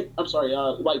like Durant. I'm sorry.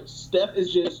 Like, Steph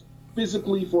is just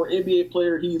physically, for an NBA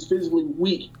player, he's physically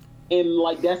weak, and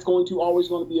like that's going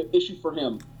to be an issue for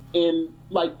him. And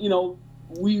like,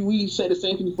 we say the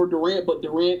same thing for Durant, but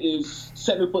Durant is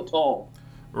 7 foot tall.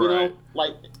 Right.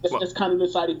 Like that's kind of the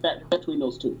deciding factor between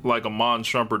those two. Like, Amon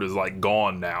Shumpert is like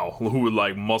gone now, who would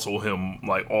like muscle him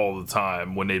like all the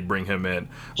time when they bring him in.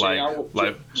 JR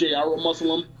will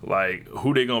muscle him. Like,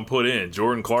 who they gonna put in?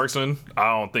 Jordan Clarkson?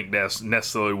 I don't think that's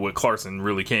necessarily what Clarkson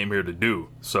really came here to do.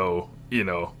 So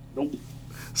Nope.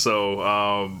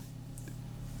 So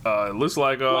it looks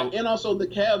like and also the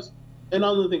Cavs.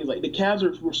 Another thing is, like, the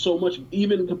Cavs were so much,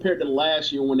 even compared to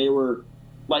last year when they were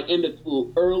like in the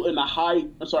low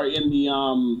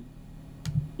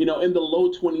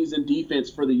 20s in defense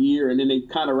for the year, and then they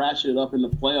kind of ratcheted up in the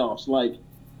playoffs. Like,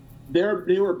 they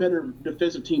were a better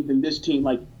defensive team than this team.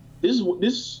 Like, this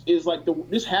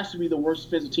has to be the worst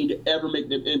defensive team to ever make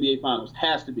the NBA Finals.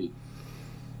 Has to be.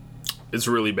 It's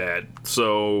really bad.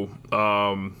 So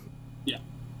yeah.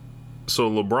 So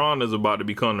LeBron is about to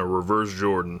become a reverse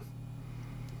Jordan.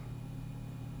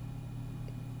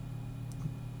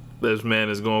 This man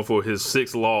is going for his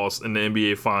 6th loss in the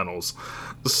NBA Finals.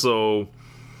 So,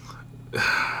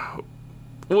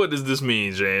 what does this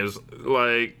mean, James?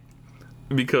 Like,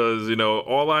 because,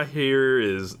 all I hear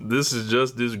is this is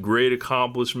just this great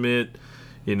accomplishment.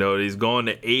 He's gone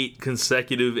to 8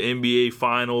 consecutive NBA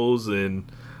Finals,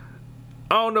 and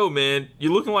I don't know, man.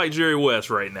 You're looking like Jerry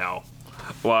West right now.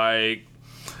 Like,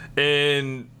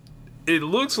 and it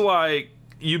looks like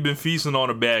you've been feasting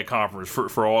on a bad conference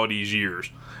for all these years.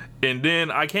 And then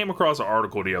I came across an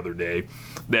article the other day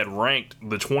that ranked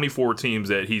the 24 teams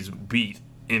that he's beat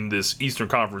in this Eastern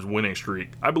Conference winning streak.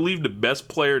 I believe the best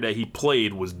player that he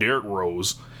played was Derrick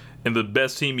Rose, and the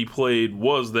best team he played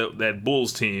was that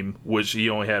Bulls team, which he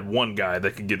only had one guy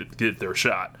that could get their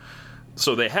shot.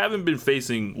 So they haven't been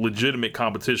facing legitimate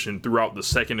competition throughout the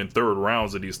second and third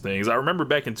rounds of these things. I remember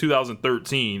back in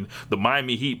 2013, the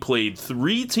Miami Heat played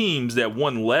 3 teams that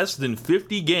won less than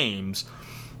 50 games.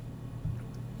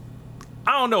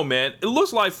 I don't know, man. It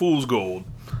looks like fool's gold.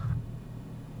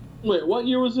 Wait, what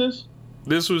year was this?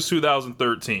 This was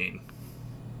 2013.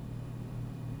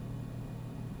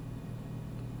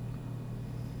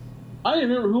 I didn't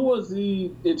remember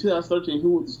in 2013.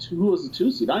 Who was the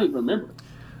 2 seed? I don't even remember.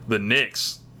 The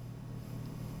Knicks.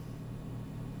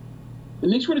 The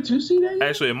Knicks were the 2 seed that year?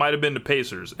 Actually, it might have been the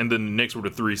Pacers, and then the Knicks were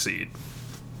the 3 seed.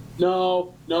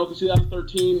 No, because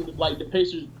 2013, like, the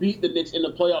Pacers beat the Knicks in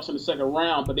the playoffs in the second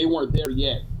round, but they weren't there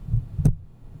yet.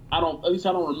 I don't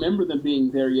remember them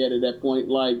being there yet at that point.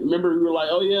 Like, remember we were like,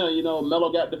 oh yeah,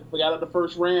 Melo got out of the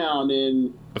first round,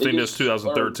 and I think that's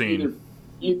 2013.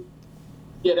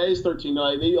 Yeah, that is 13.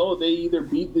 Like, they either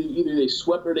they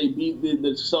swept or they beat the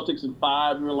Celtics in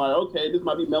 5. And we're like, okay, this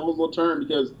might be Melo's little turn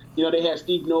because they had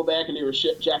Steve Novak and they were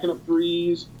jacking up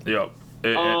threes. Yep.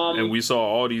 And we saw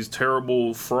all these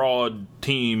terrible fraud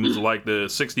teams like the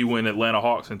 60-win Atlanta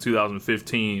Hawks in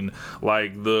 2015,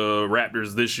 like the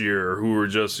Raptors this year, who were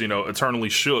just, eternally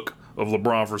shook of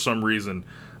LeBron for some reason.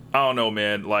 I don't know,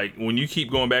 man. Like, when you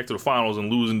keep going back to the finals and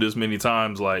losing this many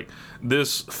times, like,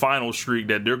 this final streak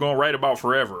that they're going to write about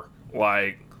forever,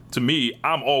 like, to me,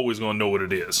 I'm always going to know what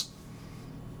it is.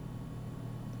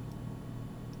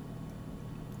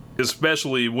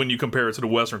 especially when you compare it to the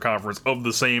Western Conference of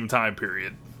the same time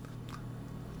period.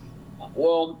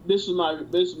 Well, this is my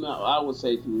I would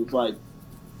say to you. It's like,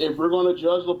 if we're going to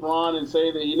judge LeBron and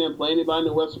say that he didn't play anybody in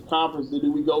the Western Conference, then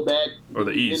do we go back or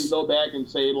the East? Go back and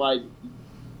say like,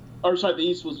 or sorry, the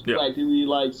East was like, do we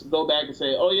like go back and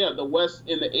say, oh yeah, the West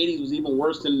in the '80s was even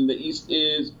worse than the East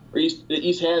is, or the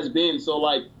East has been. So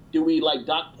like, do we like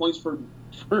dock points for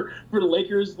the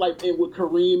Lakers, like with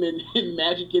Kareem and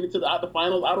Magic getting to the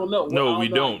finals? I don't know. No, we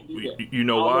don't. You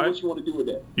know why? I don't know what you want to do with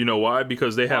that. You know why?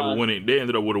 Because they have They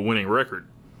ended up with a winning record.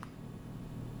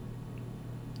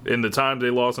 In the time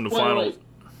they lost in the finals.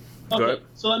 Okay,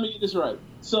 so let me get this right.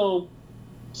 So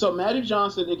Magic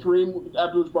Johnson and Kareem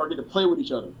Abdul-Jabbar get to play with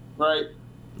each other, right?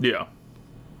 Yeah.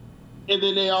 And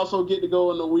then they also get to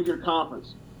go in the weaker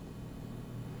conference.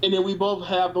 And then we both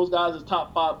have those guys as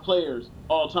top 5 players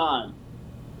all time.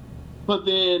 But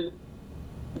then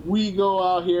we go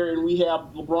out here and we have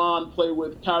LeBron play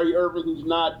with Kyrie Irving, who's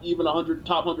not even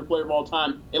top 100 player of all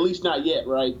time, at least not yet,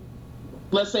 right?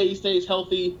 Let's say he stays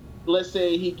healthy. Let's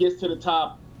say he gets to the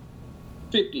top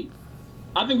 50.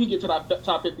 I think he gets to the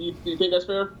top 50. Do you think that's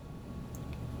fair?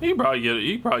 He probably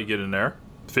get in there.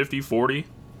 50, 40.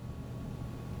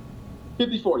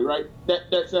 50-40, right?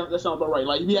 That sounds about right.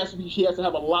 Like he has to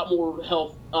have a lot more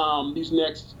health these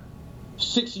next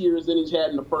 6 years than he's had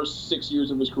in the first 6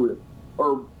 years of his career,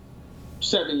 or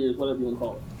 7 years, whatever you want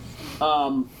to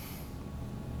call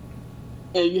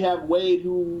it. And you have Wade,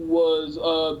 who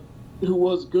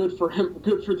was good for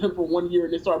them for 1 year,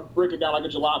 and they started breaking down like a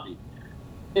jalopy.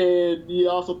 And you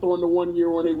also throw in the 1 year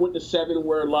when they went to 7,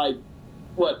 where like,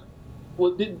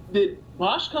 did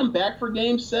Bosh come back for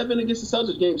Game 7 against the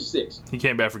Celtics? Game 6. He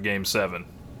came back for Game 7.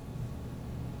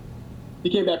 He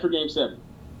came back for Game 7.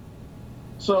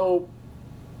 So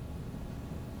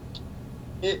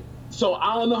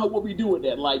I don't know what we do with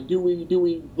that. Like, do we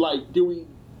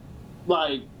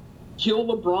kill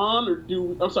LeBron, or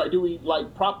do we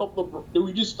like prop up LeBron? Do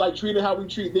we just like treat it how we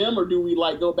treat them, or do we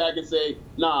like go back and say,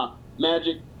 nah,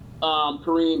 Magic,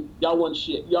 Kareem, y'all wasn't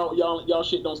shit. Y'all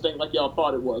shit don't stink like y'all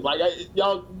thought it was. Like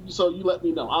y'all, so you let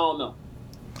me know. I don't know,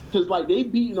 because like they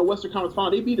beat in the Western Conference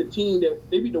Final, they beat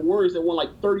the Warriors that won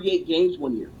like 38 games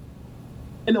 1 year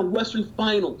in the Western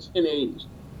Finals in the 80s.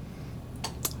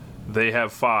 They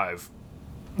have 5.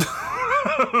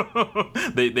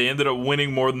 They ended up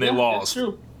winning more than they lost. That's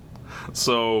true.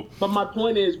 So, but my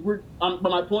point is,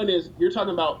 you're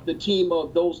talking about the team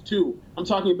of those two. I'm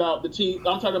talking about the team.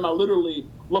 I'm talking about literally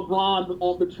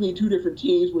LeBron between 2 different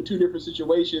teams with 2 different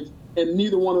situations, and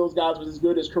neither one of those guys was as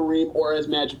good as Kareem or as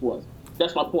Magic was.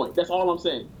 That's my point. That's all I'm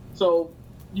saying. So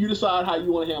you decide how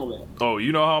you want to handle that. Oh,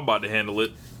 you know how I'm about to handle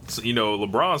it. You know,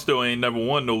 LeBron still ain't never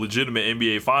won no legitimate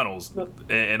NBA Finals,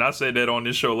 and I said that on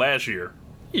this show last year.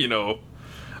 You know,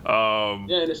 and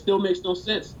it still makes no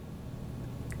sense.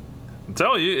 I'm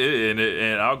telling you,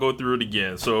 and I'll go through it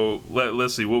again. So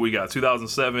let's see what we got.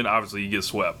 2007, obviously you get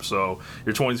swept. So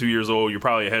you're 22 years old. You're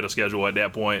probably ahead of schedule at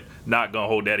that point. Not gonna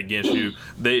hold that against you.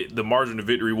 The margin of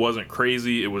victory wasn't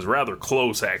crazy. It was rather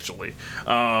close, actually.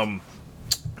 Then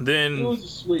it was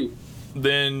sweet.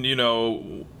 Then you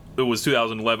know. It was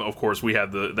 2011. Of course, we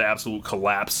had the absolute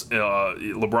collapse.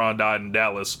 LeBron died in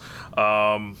Dallas.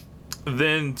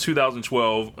 Then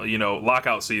 2012, you know,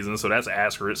 lockout season. So that's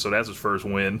asterisk. So that's his first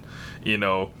win. You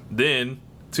know. Then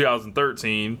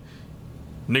 2013,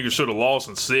 niggas should have lost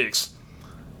in 6.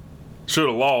 Should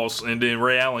have lost, and then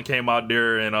Ray Allen came out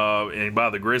there and by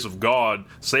the grace of God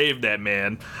saved that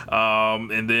man.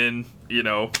 And then you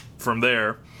know from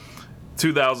there.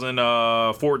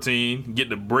 2014, get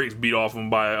the brakes beat off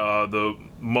him by the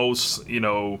most, you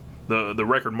know, the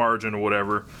record margin or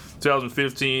whatever.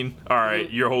 2015, all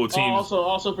right, your whole team.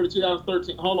 Also for the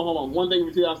 2013, hold on. One thing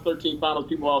for 2013 finals,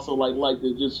 people also like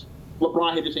to just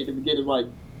LeBron hit to forget is like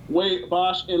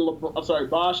Bosh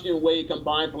and Wade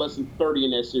combined for less than 30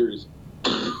 in that series.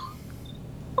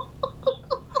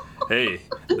 Hey,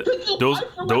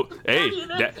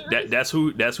 that's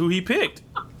who he picked.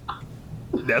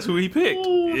 That's who he picked,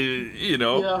 you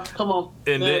know. Yeah, come on.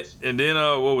 And then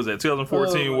what was that?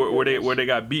 2014, where they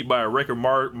got beat by a record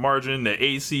margin, the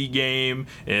AC game,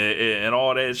 and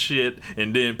all that shit.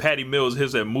 And then Patty Mills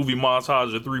hits that movie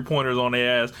montage of 3-pointers on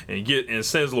their ass and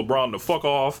sends LeBron the fuck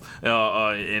off,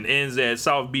 and ends that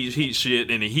South Beach Heat shit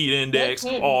and the Heat Index,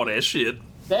 all that shit.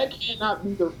 That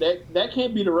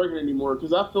can't be the record anymore,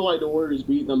 because I feel like the Warriors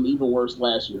beat them even worse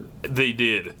last year. They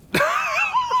did.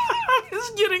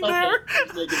 just getting there.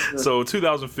 So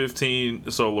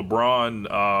 2015, so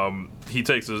LeBron, he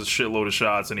takes a shitload of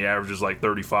shots and he averages like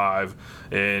 35,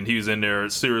 and he was in there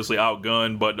seriously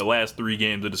outgunned. But the last 3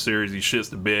 games of the series, he shits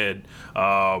the bed.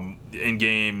 In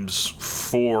games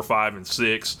 4, 5, and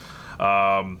 6.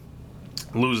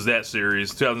 Loses that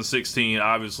series. 2016,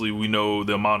 obviously, we know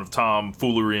the amount of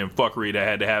tomfoolery and fuckery that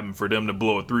had to happen for them to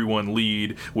blow a 3-1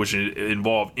 lead, which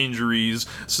involved injuries,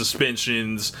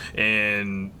 suspensions,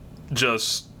 and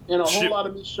just and a whole lot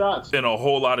of missed shots. And a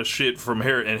whole lot of shit from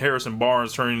Harrison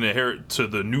Barnes turning to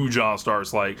the new John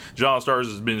Starks. Like, John Starks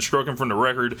has been stricken from the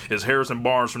record as Harrison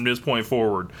Barnes from this point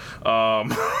forward.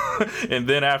 And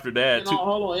then after that... And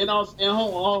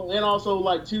also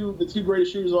like the two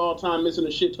greatest shooters of all time missing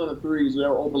a shit ton of threes that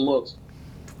were open looks.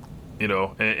 You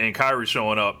know, and Kyrie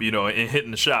showing up, you know, and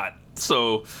hitting the shot.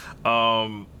 So,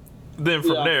 then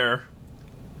from there...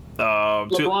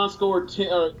 LeBron scored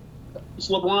 10...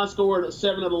 LeBron scored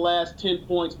 7 of the last 10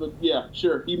 points, but yeah,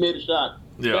 sure, he made a shot.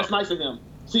 Yeah. That's nice of him.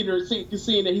 Seeing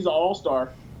that he's an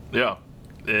all-star. Yeah.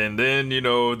 And then, you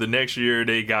know, the next year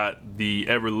they got the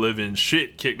ever-living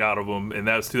shit kicked out of them, and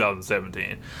that's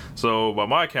 2017. So, by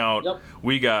my count,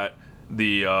 we got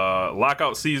the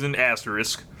lockout season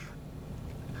asterisk.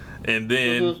 And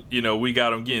then, you know, we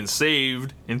got him getting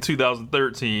saved in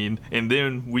 2013. And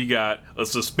then we got a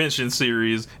suspension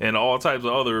series and all types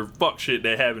of other fuck shit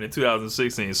that happened in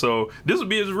 2016. So this would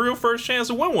be his real first chance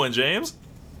to win one, James.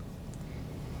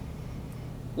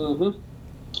 And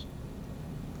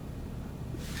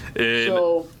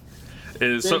you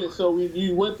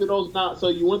went through those 9. So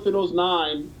you went through those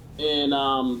 9,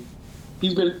 and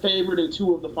he's been favored in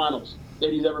 2 of the finals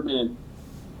that he's ever been in.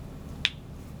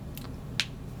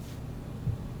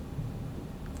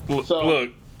 So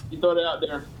look, you throw that out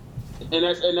there,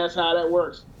 and that's how that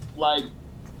works. Like,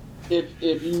 if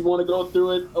you want to go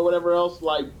through it or whatever else,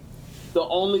 like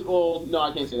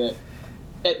I can't say that.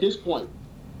 At this point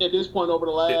over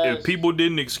the last, if people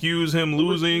didn't excuse him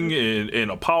losing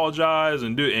and apologize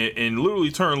and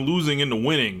literally turn losing into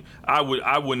winning, I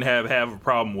wouldn't have a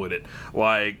problem with it.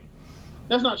 Like,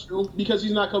 that's not true because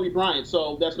he's not Kobe Bryant,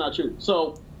 so that's not true.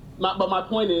 So, but my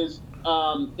point is,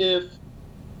 if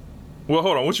well,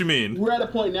 hold on. What you mean? We're at a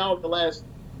point now of the last.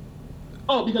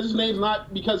 Oh, because his name's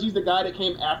not because he's the guy that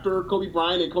came after Kobe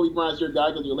Bryant, and Kobe Bryant's your guy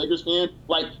because you're a Lakers fan.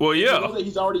 Like, well, yeah. You know that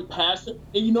he's already passed him,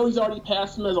 and you know he's already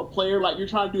passed him as a player. Like, you're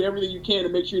trying to do everything you can to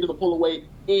make sure he doesn't pull away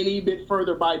any bit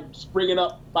further by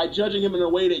judging him in a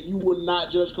way that you would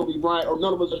not judge Kobe Bryant, or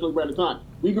none of us judge Kobe Bryant at the time.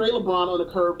 We grade LeBron on a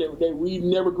curve that we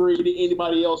never graded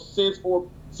anybody else since,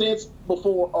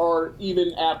 before, or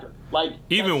even after. Like,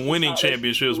 even winning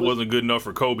championships wasn't good enough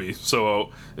for Kobe,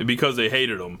 so because they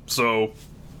hated him. So,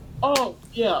 oh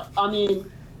yeah, I mean,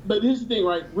 but here's the thing,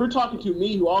 right? We're talking to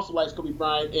me who also likes Kobe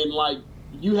Bryant, and like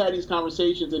you had these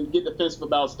conversations and get defensive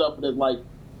about stuff that, like,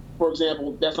 for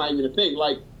example, that's not even a thing.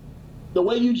 Like the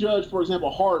way you judge, for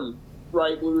example, Harden,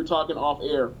 right? When we were talking off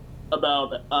air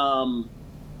about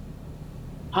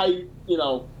how you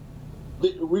know.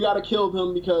 We got to kill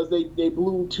them because they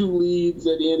blew 2 leads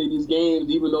at the end of these games,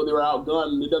 even though they were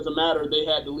outgunned. It doesn't matter. They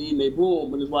had the lead and they blew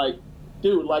them. And it's like,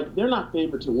 dude, like, they're not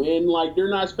favored to win. Like, they're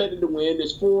not expected to win.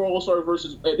 There's 4 All-Stars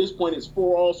versus, at this point, it's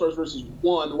 4 All-Stars versus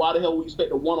 1. Why the hell would we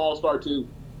expect a 1 All-Star to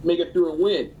make it through and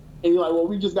win? And you're like, well,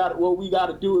 we got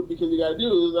to do it because we got to do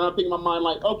it. And I'm thinking in my mind,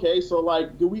 like, okay, so,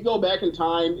 like, do we go back in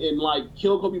time and, like,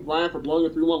 kill Kobe Bryant for blowing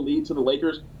a 3-1 lead to the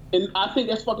Lakers? And I think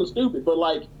that's fucking stupid. But,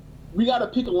 like, we got to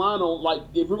pick a line on, like,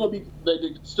 if we're going to be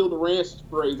still the Rance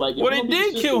phrase. Like, well, they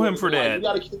did kill him for that.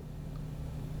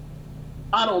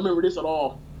 I don't remember this at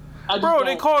all. Bro,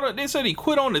 they said he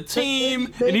quit on the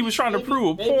team and he was trying to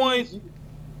prove a point.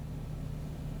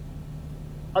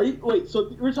 Are you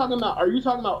talking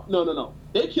about no.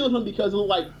 They killed him because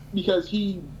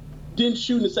he didn't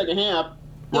shoot in the second half.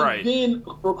 And then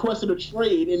requested a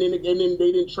trade and then they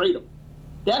didn't trade him.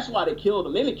 That's why they killed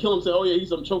him. They didn't kill him and say, oh, yeah,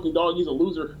 he's a choking dog, he's a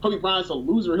loser. Kobe Bryant's a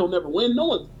loser, he'll never win. No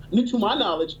one, to my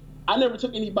knowledge, I never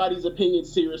took anybody's opinion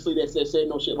seriously that said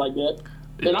no shit like that.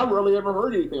 Yeah. And I rarely ever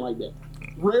heard anything like that.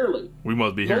 Rarely. We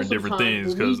must be hearing different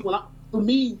things. For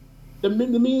me, the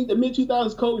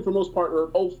mid-2000s Kobe, for most part,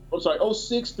 or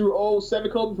 06 through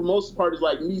 07 Kobe, for most part, is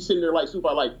like me sitting there like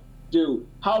super like, dude,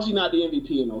 how's he not the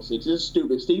MVP in 06? This is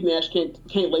stupid. Steve Nash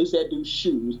can't lace that dude's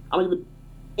shoes.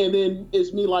 And then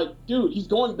it's me like, dude, he's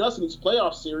going nuts in these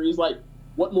playoff series. Like,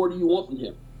 what more do you want from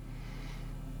him?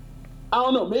 I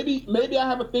don't know. Maybe I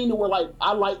have a thing to where like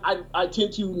I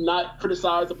tend to not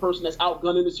criticize the person that's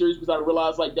outgunned in the series because I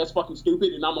realize like that's fucking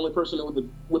stupid, and I'm the only person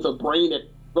with a brain that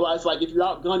realizes like if you're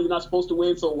outgunned, you're not supposed to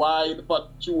win. So why the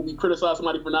fuck you will be criticizing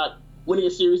somebody for not winning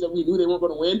a series that we knew they weren't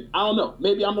going to win. I don't know.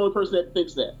 Maybe I'm the only person that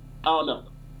thinks that. I don't know.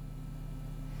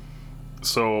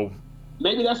 So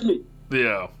maybe that's me.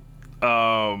 Yeah,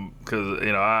 because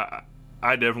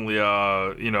I definitely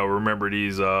remember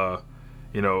these those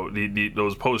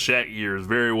post Shaq years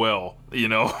very well.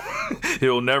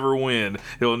 He'll never win.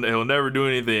 He'll never do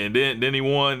anything. Then he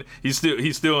won. He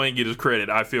still ain't get his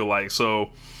credit. I feel like so,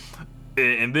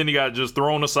 and then he got just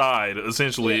thrown aside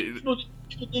essentially.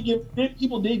 Yeah,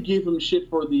 people did give him shit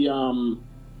for the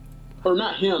or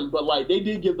not him, but like they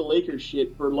did give the Lakers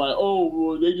shit for like, oh,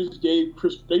 well, they just gave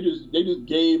Paul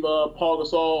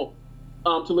Gasol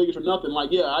to Lakers for nothing.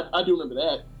 Like, yeah, I do remember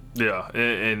that. Yeah,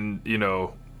 and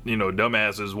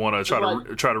dumbasses want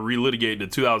to try to relitigate the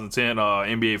 2010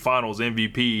 NBA Finals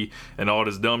MVP and all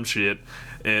this dumb shit,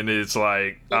 and it's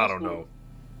like I don't know.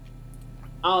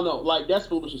 Like that's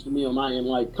foolishness to me on my end.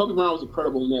 Like Kobe Bryant was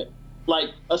incredible in that. Like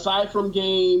aside from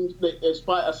game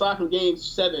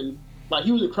 7. Like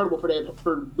he was incredible for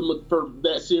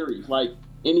that series. Like,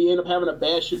 and he ended up having a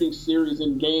bad shooting series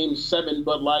in Game 7,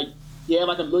 but like he had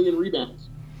like 1 million rebounds.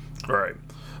 All right.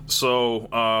 So,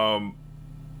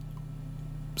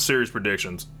 series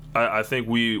predictions. I think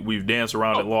we've danced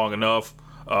around it long enough.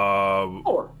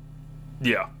 4.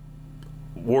 Yeah.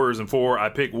 Warriors in 4. I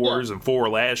picked Warriors in 4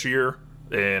 last year,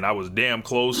 and I was damn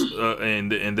close. And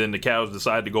then the Cavs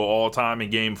decided to go all time in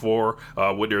Game 4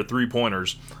 with their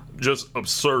 3-pointers. Just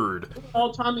absurd.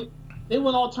 They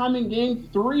went all time in Game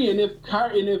 3, and if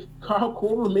Kyle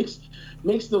Korver makes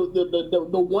the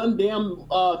one damn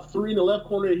 3 in the left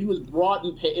corner that he was brought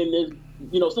and is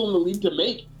still in the league to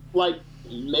make, like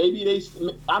maybe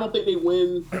I don't think they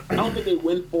win 3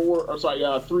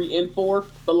 and 4,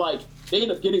 but like they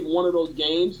end up getting one of those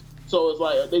games, so it's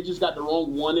like they just got the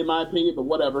wrong one in my opinion, but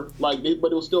whatever. But it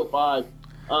was still 5.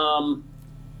 Yeah,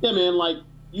 man, like.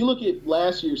 You look at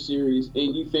last year's series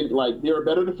and you think like they're a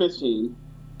better defense team,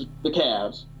 the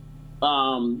Cavs.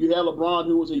 You had LeBron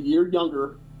who was a year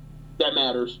younger, that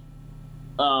matters.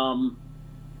 And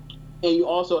you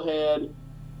also had,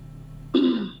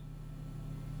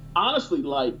 honestly,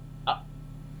 like I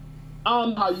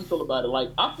don't know how you feel about it.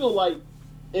 Like I feel like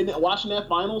in watching that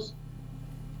finals,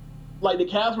 like the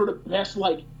Cavs were the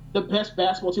best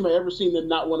basketball team I ever seen that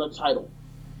not win a title.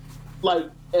 Like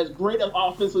as great as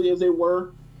offensively as they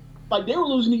were. Like, they were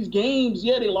losing these games.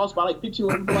 Yeah, they lost by, like,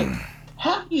 15, but, like,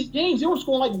 half these games, they were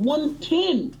scoring, like,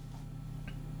 110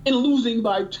 and losing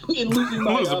by 15?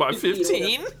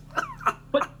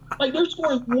 But, like, they're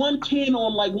scoring 110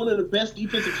 on, like, one of the best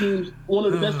defensive teams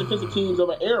of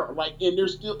an era. Like, and they're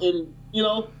still,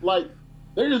 like,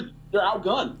 they're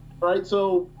outgunned, right?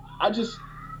 So,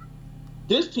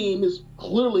 this team is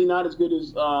clearly not as good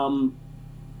as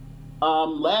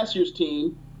last year's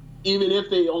team. Even if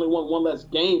they only won one less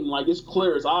game, like it's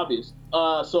clear, it's obvious.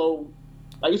 So,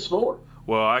 like it's 4.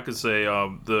 Well, I could say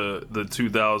the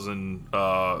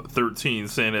 2013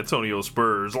 San Antonio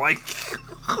Spurs, like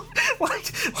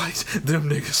them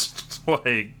niggas,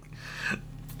 like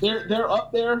they're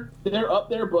up there,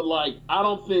 but like I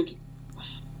don't think.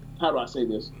 How do I say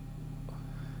this?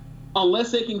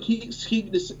 Unless they can keep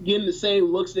getting the same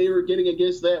looks they were getting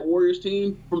against that Warriors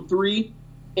team from 3.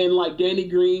 And like Danny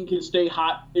Green can stay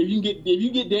hot. If you get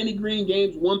Danny Green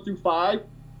games 1 through 5,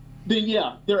 then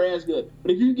yeah, they're as good.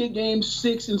 But if you get games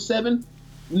 6 and 7,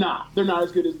 nah, they're not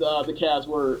as good as the Cavs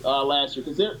were last year.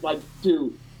 Because they're like,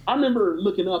 dude, I remember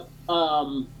looking up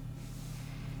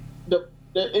the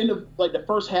end of like the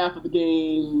first half of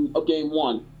game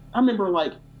 1. I remember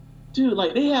like, dude,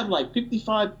 like they have like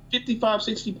 55,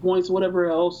 60 points,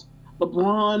 whatever else.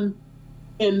 LeBron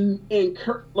and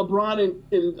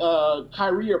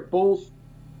Kyrie are both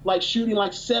like shooting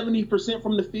like 70%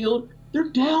 from the field. They're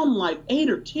down like 8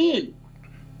 or 10.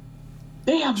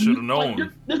 They have should have known. Like,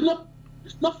 there's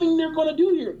nothing they're going to do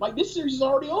here. Like this series is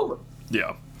already over.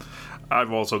 Yeah.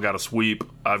 I've also got a sweep.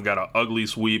 I've got an ugly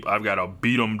sweep. I've got a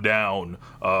beat 'em down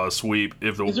sweep.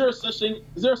 Is there a such thing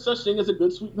as a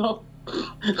good sweep though?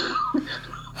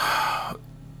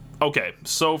 Okay,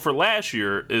 so for last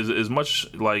year, as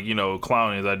much like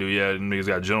clowning as I do, yeah, niggas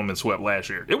got gentlemen swept last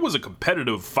year. It was a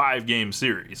competitive 5-game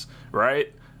series,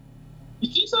 right?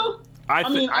 You think so? I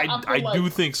do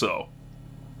think so.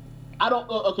 I don't.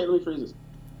 Okay, let me phrase this.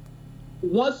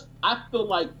 Once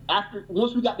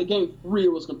we got to game 3,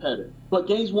 it was competitive. But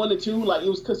games 1 and 2, like it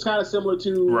was kind of similar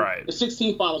to the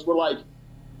 16 finals, where like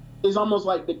it's almost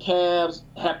like the Cavs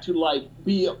have to like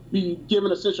be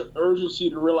given a sense of urgency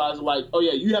to realize like, oh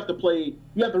yeah, you have to play,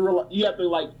 you have to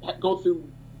like go through,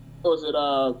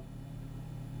 you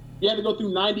have to go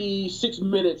through 96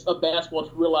 minutes of basketball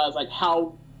to realize like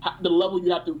how the level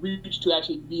you have to reach to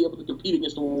actually be able to compete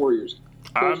against the Warriors.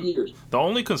 those years. The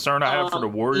only concern I have for the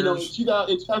Warriors, in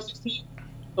 2016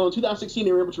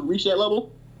 they were able to reach that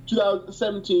level.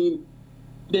 2017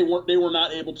 they were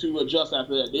not able to adjust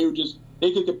after that.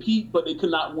 They could compete, but they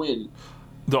could not win.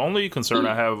 the only concern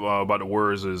I have about the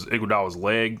Warriors is Iguodala's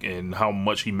leg and how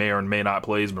much he may or may not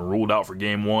play. He's been ruled out for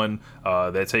Game 1.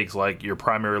 That takes like your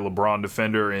primary LeBron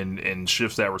defender and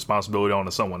shifts that responsibility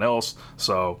onto someone else.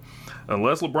 So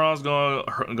unless LeBron's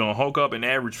gonna hulk up and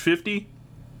average 50,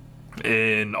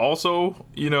 and also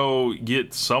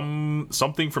get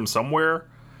something from somewhere,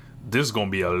 this is gonna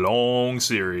be a long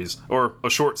series or a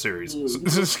short series.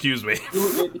 Excuse me.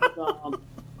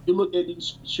 You look at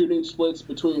these shooting splits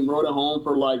between road and home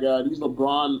for these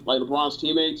LeBron's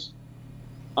teammates.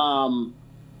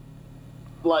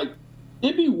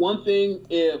 It'd be one thing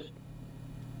if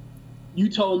you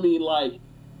told me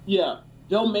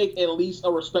they'll make at least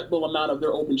a respectable amount of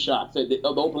their open shots, of the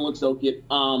open looks they'll get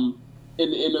in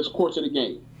the course of the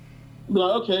game. Be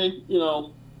like, okay,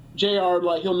 JR,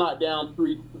 he'll knock down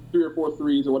three or four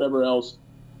threes or whatever else.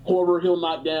 Korver, he'll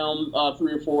knock down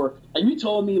 3 or 4. And you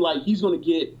told me he's going to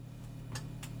get,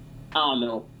 I don't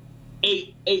know,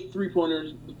 8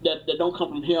 3-pointers that don't come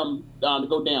from him to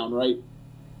go down, right?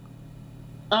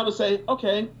 I would say,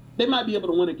 okay, they might be able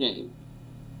to win a game.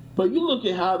 But you look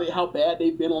at how bad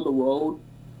they've been on the road.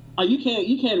 You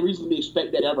can't reasonably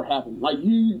expect that to ever happen.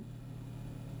 The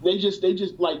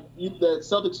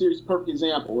Celtics series, perfect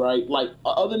example, right?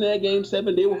 Other than that Game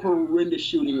 7, they were horrendous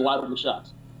shooting wide open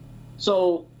shots.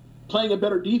 So playing a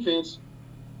better defense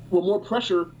with more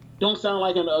pressure don't sound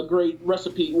like a great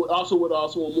recipe. Also with a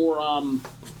more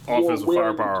offensive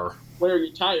firepower. Wear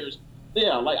your tires.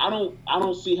 Yeah, I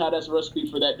don't see how that's a recipe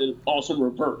for that to also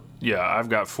revert. Yeah, I've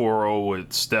got 4-0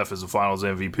 with Steph as the Finals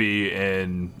MVP,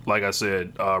 and like I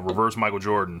said, reverse Michael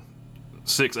Jordan,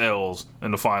 6 L's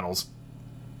in the Finals.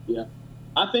 Yeah.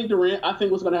 I think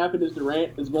what's going to happen is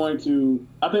LeBron's going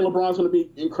to be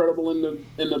incredible in the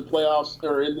playoffs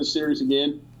or in the series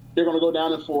again. They're going to go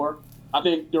down in 4. I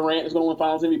think Durant is going to win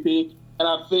Finals MVP, and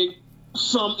I think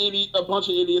a bunch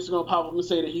of idiots are going to pop up and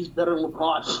say that he's better than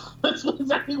LeBron. That's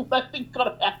exactly what I think is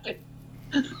going to happen.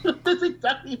 That's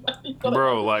exactly what I think is going to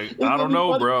happen. Bro, I don't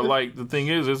know, bro. The thing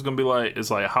is, it's going to be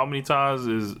how many times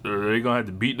are they going to have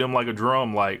to beat them like a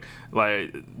drum? How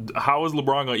is LeBron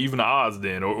going to even the odds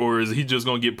then? Or is he just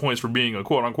going to get points for being a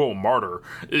quote-unquote martyr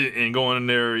and going in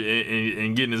there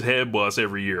and getting his head bust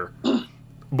every year?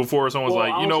 Before someone's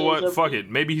you know what? Fuck it.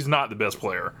 Maybe he's not the best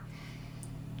player.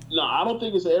 No, I don't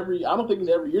think it's every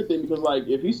year thing because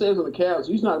if he stays on the Cavs,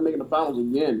 he's not making the finals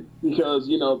again because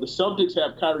the Celtics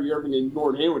have Kyrie Irving and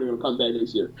Gordon Hayward are going to come back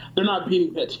next year. They're not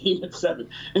beating that team at 7.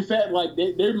 In fact,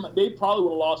 they probably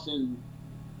would have lost in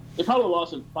 5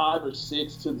 or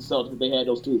 6 to the Celtics if they had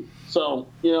those two. So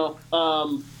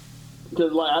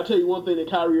because I tell you one thing that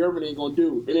Kyrie Irving ain't gonna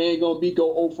do, it ain't gonna be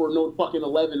go 0 for no fucking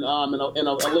 11 in an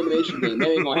elimination game. That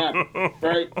ain't gonna happen,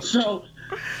 right? So,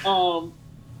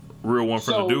 real one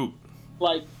for the Duke.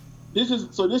 This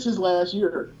is last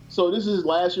year. So this is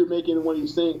last year making one of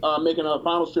these things, making a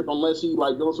finals trip unless he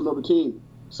goes to another team.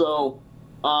 So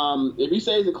if he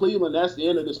stays in Cleveland, that's the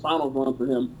end of this finals run for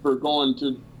him. For going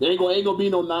to there ain't gonna be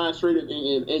no 9 straight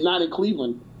and not in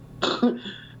Cleveland.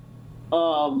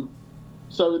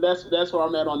 So that's where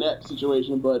I'm at on that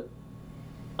situation. But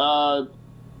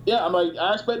yeah,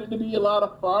 I expect it to be a lot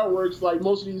of fireworks.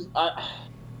 Most of these,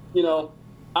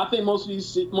 I think most of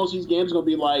these games are gonna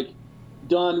be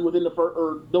done within the first,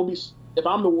 or they'll be. If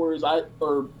I'm the Warriors,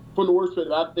 from the Warriors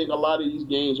perspective, I think a lot of these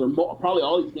games, or probably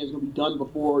all these games, are gonna be done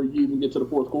before you even get to the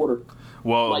fourth quarter.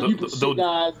 Well, you can see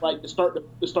guys to start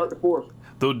the fourth.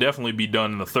 They'll definitely be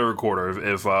done in the third quarter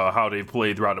if how they've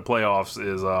played throughout the playoffs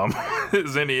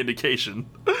is any indication.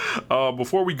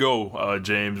 Before we go,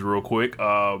 James, real quick,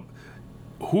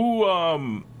 who out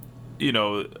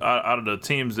of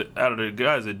the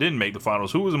guys that didn't make the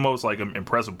finals, who was the most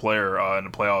impressive player in the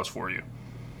playoffs for you,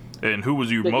 and who was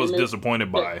you most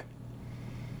disappointed by?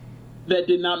 That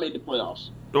did not make the playoffs.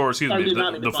 Or excuse me,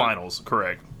 the finals.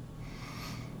 Correct.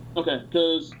 Okay,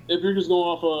 because if you're just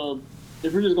going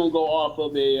to go off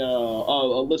of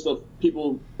a list of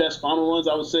people best final runs,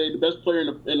 I would say the best player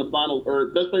in the final or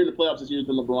best player in the playoffs this year has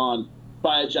been LeBron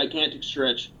by a gigantic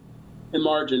stretch in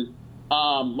margin.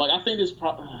 I think it's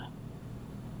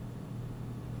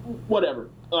whatever.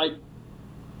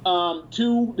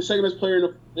 2, the second best player in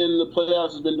the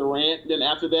playoffs has been Durant. Then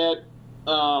after that,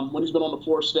 when he's been on the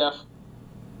floor, Steph.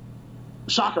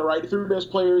 Shocker, right? The 3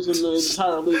 best players in the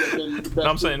entire league have been the best.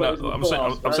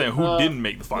 I'm saying who didn't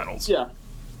make the finals? Yeah,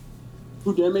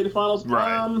 who didn't make the finals?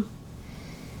 Right.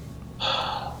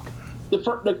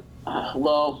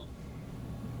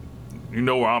 You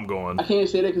know where I'm going. I can't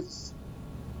say that because,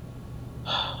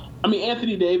 I mean,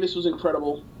 Anthony Davis was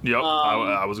incredible. Yep,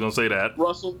 I was gonna say that.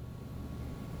 Russell.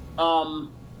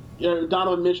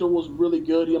 Donovan Mitchell was really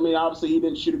good. I mean, obviously he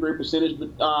didn't shoot a great percentage,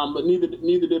 but neither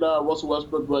did Russell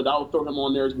Westbrook. But I would throw him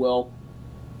on there as well.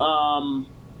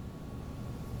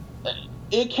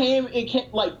 It came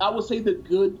like I would say the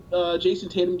good Jason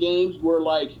Tatum games were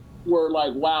like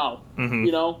wow. Mm-hmm.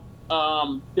 You know,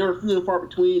 they were few and far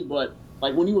between, but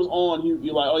like when he was on,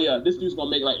 you're like, oh yeah, this dude's gonna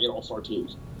make like 8 All-Star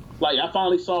teams. Like I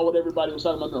finally saw what everybody was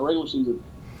talking about in the regular season.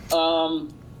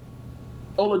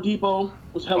 Oladipo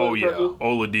was hella impressive.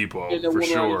 Oh yeah, Oladipo for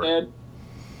sure.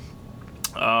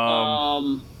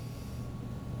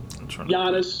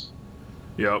 Giannis.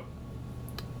 Yep.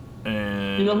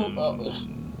 And you know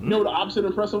what the opposite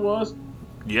impressive was?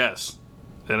 Yes,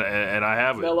 and I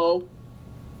have it. Melo.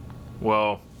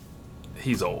 Well,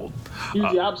 he's old. He's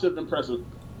the opposite of impressive.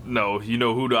 No, you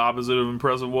know who the opposite of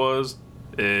impressive was?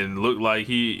 And looked like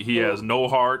he has no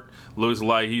heart. Looks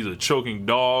like he's a choking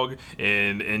dog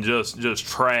and just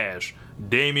trash.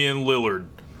 Damian Lillard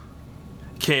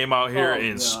came out here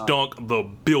and stunk the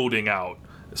building out.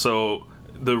 So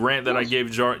the rant that I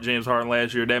gave James Harden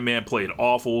last year, that man played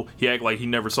awful. He acted like he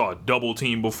never saw a double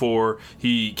team before.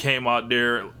 He came out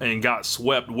there and got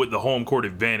swept with the home court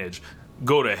advantage.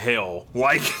 Go to hell.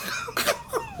 Like...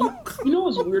 You know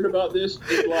what's weird about this?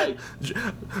 Is like...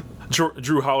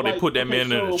 Drew Holiday put that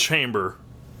man in a chamber.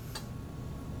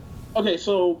 Okay,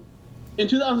 so in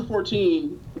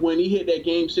 2014, when he hit that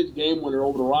Game 6 game winner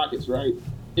over the Rockets, right?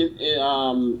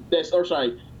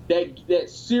 That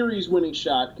series-winning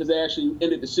shot, because they actually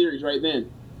ended the series right then.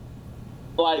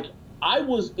 Like, I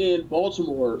was in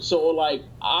Baltimore, so, like,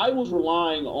 I was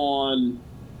relying on,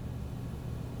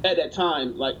 at that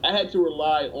time, like, I had to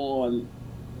rely on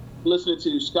listening to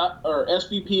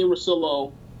SVP and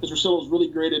Russillo, because Russillo's really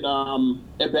great at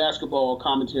basketball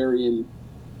commentary and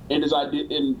his idea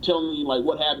and telling you like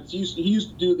what happened. He used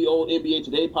to do the old NBA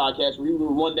Today podcast where he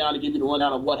would run down and give you the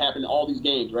rundown of what happened in all these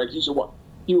games, right? He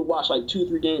would watch like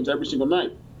 2-3 games every single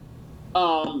night.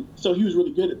 So he was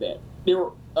really good at that.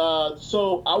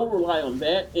 So I would rely on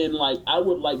that, and like I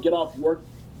would like get off work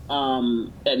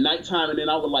at nighttime, and then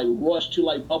I would like rush to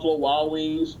like Buffalo Wild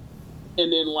Wings,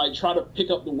 and then like try to pick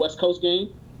up the West Coast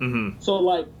game. Mm-hmm. So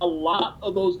like a lot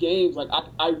of those games, like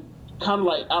I kind of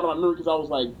like out of my memory because I was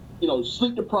like, you know,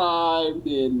 sleep deprived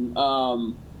and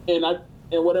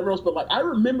whatever else. But like I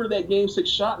remember that Game 6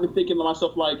 shot and thinking to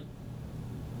myself like,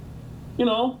 you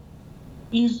know,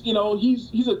 he's I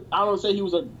don't want to say he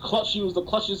was the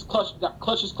clutchest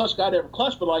clutch guy to ever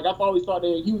clutch, but like I've always thought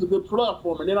that he was a good playoff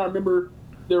for him. And then I remember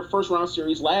their first round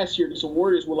series last year against the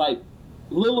Warriors were like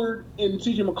Lillard and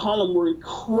CJ McCollum were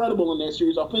incredible in that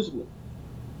series offensively.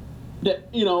 That,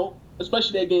 you know,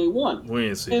 especially that game 1. We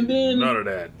ain't seen none of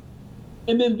that.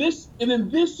 And then this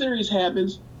series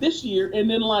happens this year, and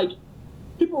then like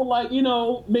people are like, you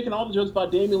know, making all the jokes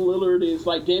about Damian Lillard is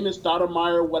like Damon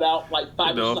Stoudemire without like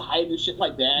 5 inches of height and shit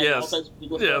like that. Yes.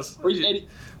 Yes. Or he's Eddie,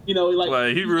 you know,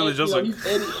 like he really just like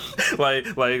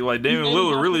Damian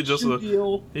Lillard really just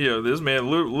this man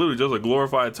literally just a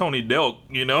glorified Tony Delk,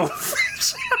 you know.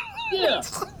 Yeah.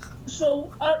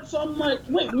 So I'm like,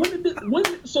 wait,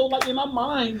 so like in my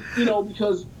mind, you know,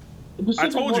 because the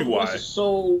Pacific Northwest is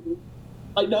so,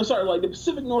 like, no, sorry, like the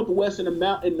Pacific Northwest in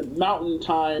the mountain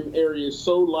time area is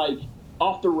so like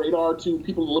off the radar to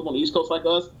people who live on the East Coast like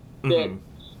us that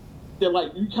they're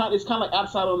like, it's kind of like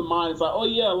outside of the mind. It's like, oh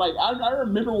yeah, like I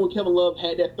remember when Kevin Love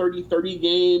had that 30-30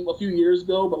 game a few years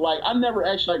ago, but like I never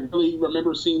actually like really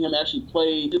remember seeing him actually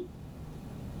play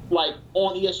like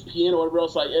on ESPN or whatever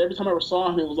else. Like every time I ever saw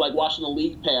him, it was like watching a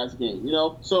League Pass game, you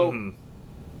know. So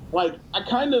like I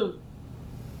kind of,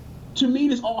 to me,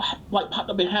 this all like popped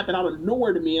up and happened out of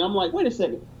nowhere to me, and I'm like, wait a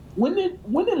second, when did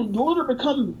Lillard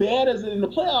become bad as in the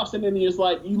playoffs? And then it's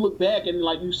like you look back and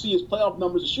like you see his playoff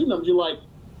numbers and shooting numbers, you're like,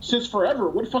 since forever,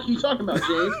 what the fuck are you talking about,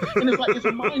 James? And it's like it's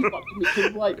a mind fuck to me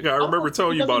because like I remember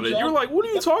telling you about it. You're like, what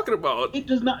are you talking about? It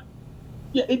does not.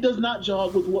 Yeah, it does not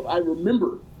jog with what I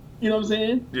remember. You know what I'm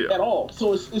saying? Yeah. At all.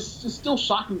 So it's still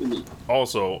shocking to me.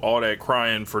 Also, all that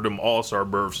crying for them All-Star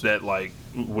berths, that like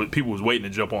people was waiting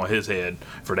to jump on his head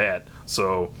for that.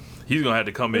 So he's gonna have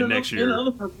to come in next year. And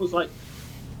another part was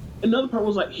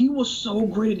like he was so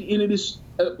great at the end of this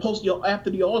after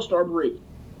the All-Star break.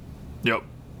 Yep.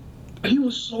 He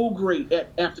was so great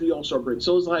after the All-Star break.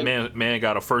 So it's like man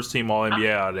got a first team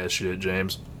All-NBA out of that shit,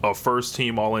 James. A first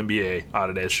team All-NBA out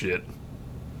of that shit.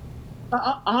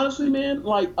 Honestly, man,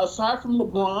 like aside from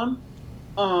LeBron,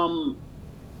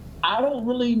 I don't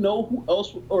really know who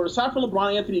else. Or aside from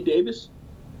LeBron, Anthony Davis,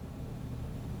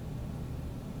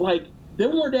 like there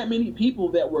weren't that many people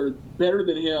that were better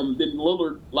than him, than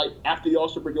Lillard, like, after the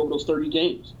All-Star break over those 30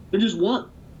 games. There just weren't.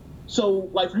 So,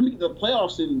 like, for him to get the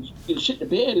playoffs and shit to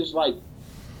bed is, like,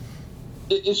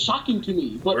 it's shocking to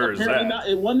me. But apparently not.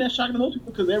 It wasn't that shocking to most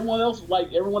people because everyone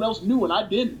else knew and I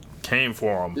didn't. Came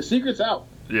for him. The secret's out.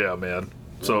 Yeah, man.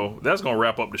 So that's going to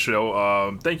wrap up the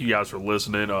show. Thank you guys for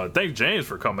listening. Thanks, James,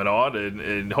 for coming on.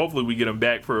 And hopefully we get him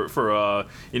back for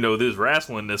this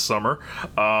wrestling this summer.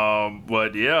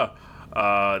 But, yeah.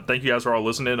 Thank you guys for all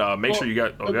listening. Make sure you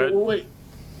got... Oh, okay, wait.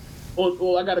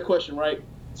 Well, I got a question, right?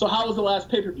 So how was the last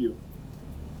pay-per-view?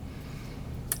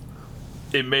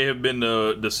 It may have been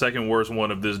the second worst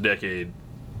one of this decade.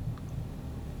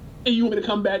 And you want me to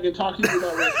come back and talk to you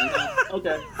about wrestling? Huh?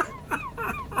 Okay.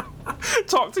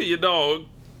 Talk to your dog.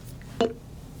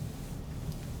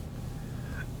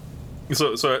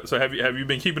 So have you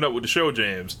been keeping up with the show,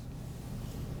 James?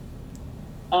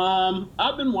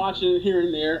 I've been watching it here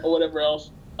and there or whatever else.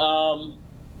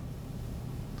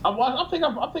 I think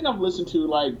I've listened to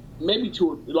like maybe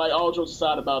two, like all jokes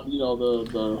aside about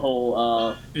the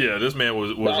whole yeah, this man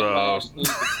was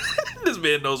this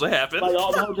man knows what happened. Like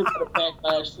all the whole jokes about the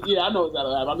backlash. Yeah, I know what's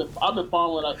gonna happen. I've been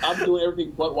following. I've been doing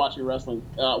everything but watching wrestling,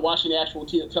 watching the actual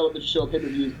television show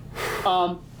pay-per-views.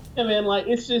 And man, like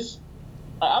it's just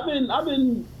I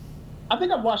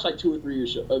think I've watched like 2 or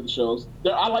 3 of the shows.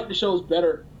 I like the shows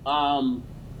better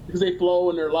because they flow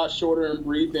and they're a lot shorter and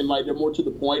brief and like they're more to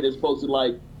the point as opposed to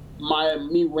like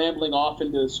me rambling off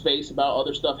into space about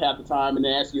other stuff half the time and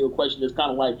then asking you a question that's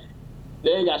kind of like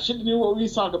they ain't got shit to do with what we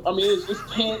talking about. I mean,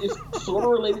 it's sort of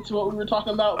related to what we were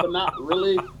talking about, but not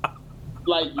really.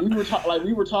 Like we were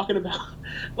talking about,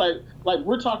 like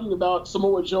we're talking about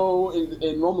Samoa Joe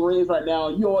and Roman Reigns right now.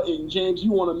 And James,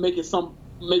 you want to make some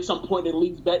point that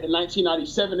leads back to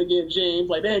 1997 again, James.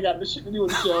 Like they ain't got this shit to do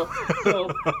with the show.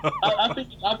 So I think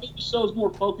the show's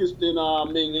more focused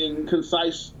and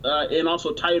concise and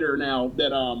also tighter now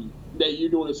that you're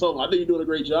doing it so. I think you're doing a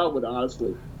great job with it,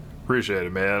 honestly. Appreciate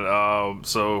it, man.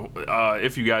 So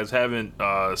if you guys haven't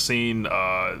seen,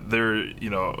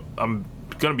 I'm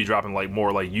gonna be dropping like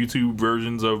more like YouTube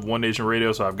versions of One Nation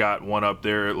Radio, so I've got one up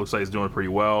there. It looks like it's doing pretty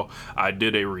well. I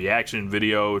did a reaction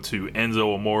video to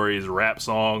Enzo Amore's rap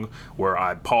song where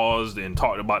I paused and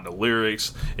talked about the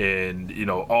lyrics and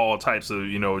all types of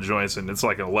joints, and it's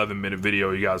like an 11-minute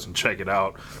video. You guys can check it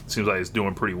out. Seems like it's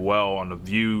doing pretty well on the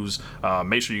views.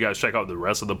 Make sure you guys check out the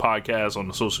rest of the podcast on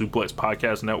the Social Suplex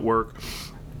Podcast Network.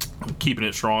 Keeping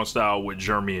It Strong Style with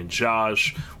Jeremy and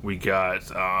Josh. We got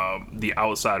The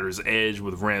Outsider's Edge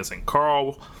with Rance and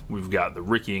Carl. We've got the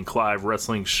Ricky and Clive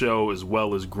Wrestling Show, as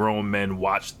well as Grown Men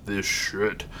Watch This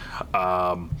Shit.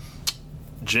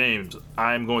 James,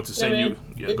 I'm going to send you...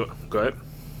 Yeah, go ahead.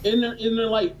 In there,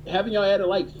 like, haven't y'all added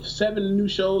like 7 new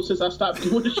shows since I stopped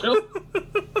doing the show?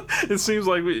 It seems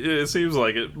like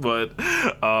it, but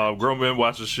Grown Men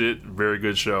Watch the Shit, very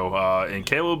good show. And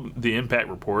Caleb, the Impact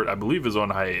Report, I believe, is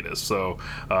on hiatus. So,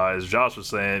 as Josh was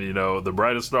saying, the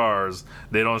brightest stars,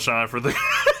 they don't shine for the...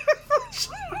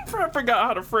 I forgot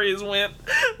how the phrase went,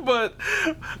 but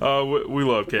we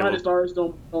love Caleb. Brightest stars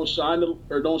don't shine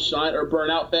or burn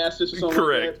out fastest or something.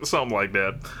 Correct, like that. Something like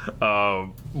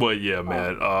that. But yeah,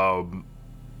 man.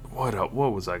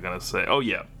 What was I gonna say? Oh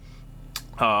yeah.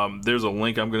 There's a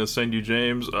link I'm going to send you,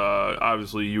 James.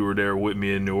 Obviously, you were there with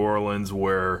me in New Orleans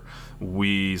where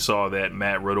we saw that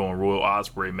Matt Riddle and Royal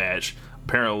Ospreay match.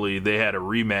 Apparently, they had a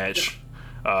rematch,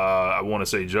 I want to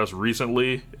say just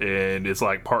recently, and it's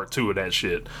like part 2 of that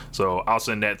shit. So I'll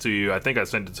send that to you. I think I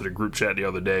sent it to the group chat the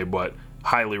other day, but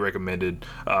highly recommended.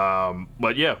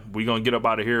 But yeah, we're going to get up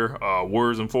out of here.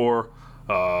 Words and 4.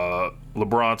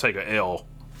 LeBron take a L.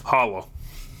 Holla.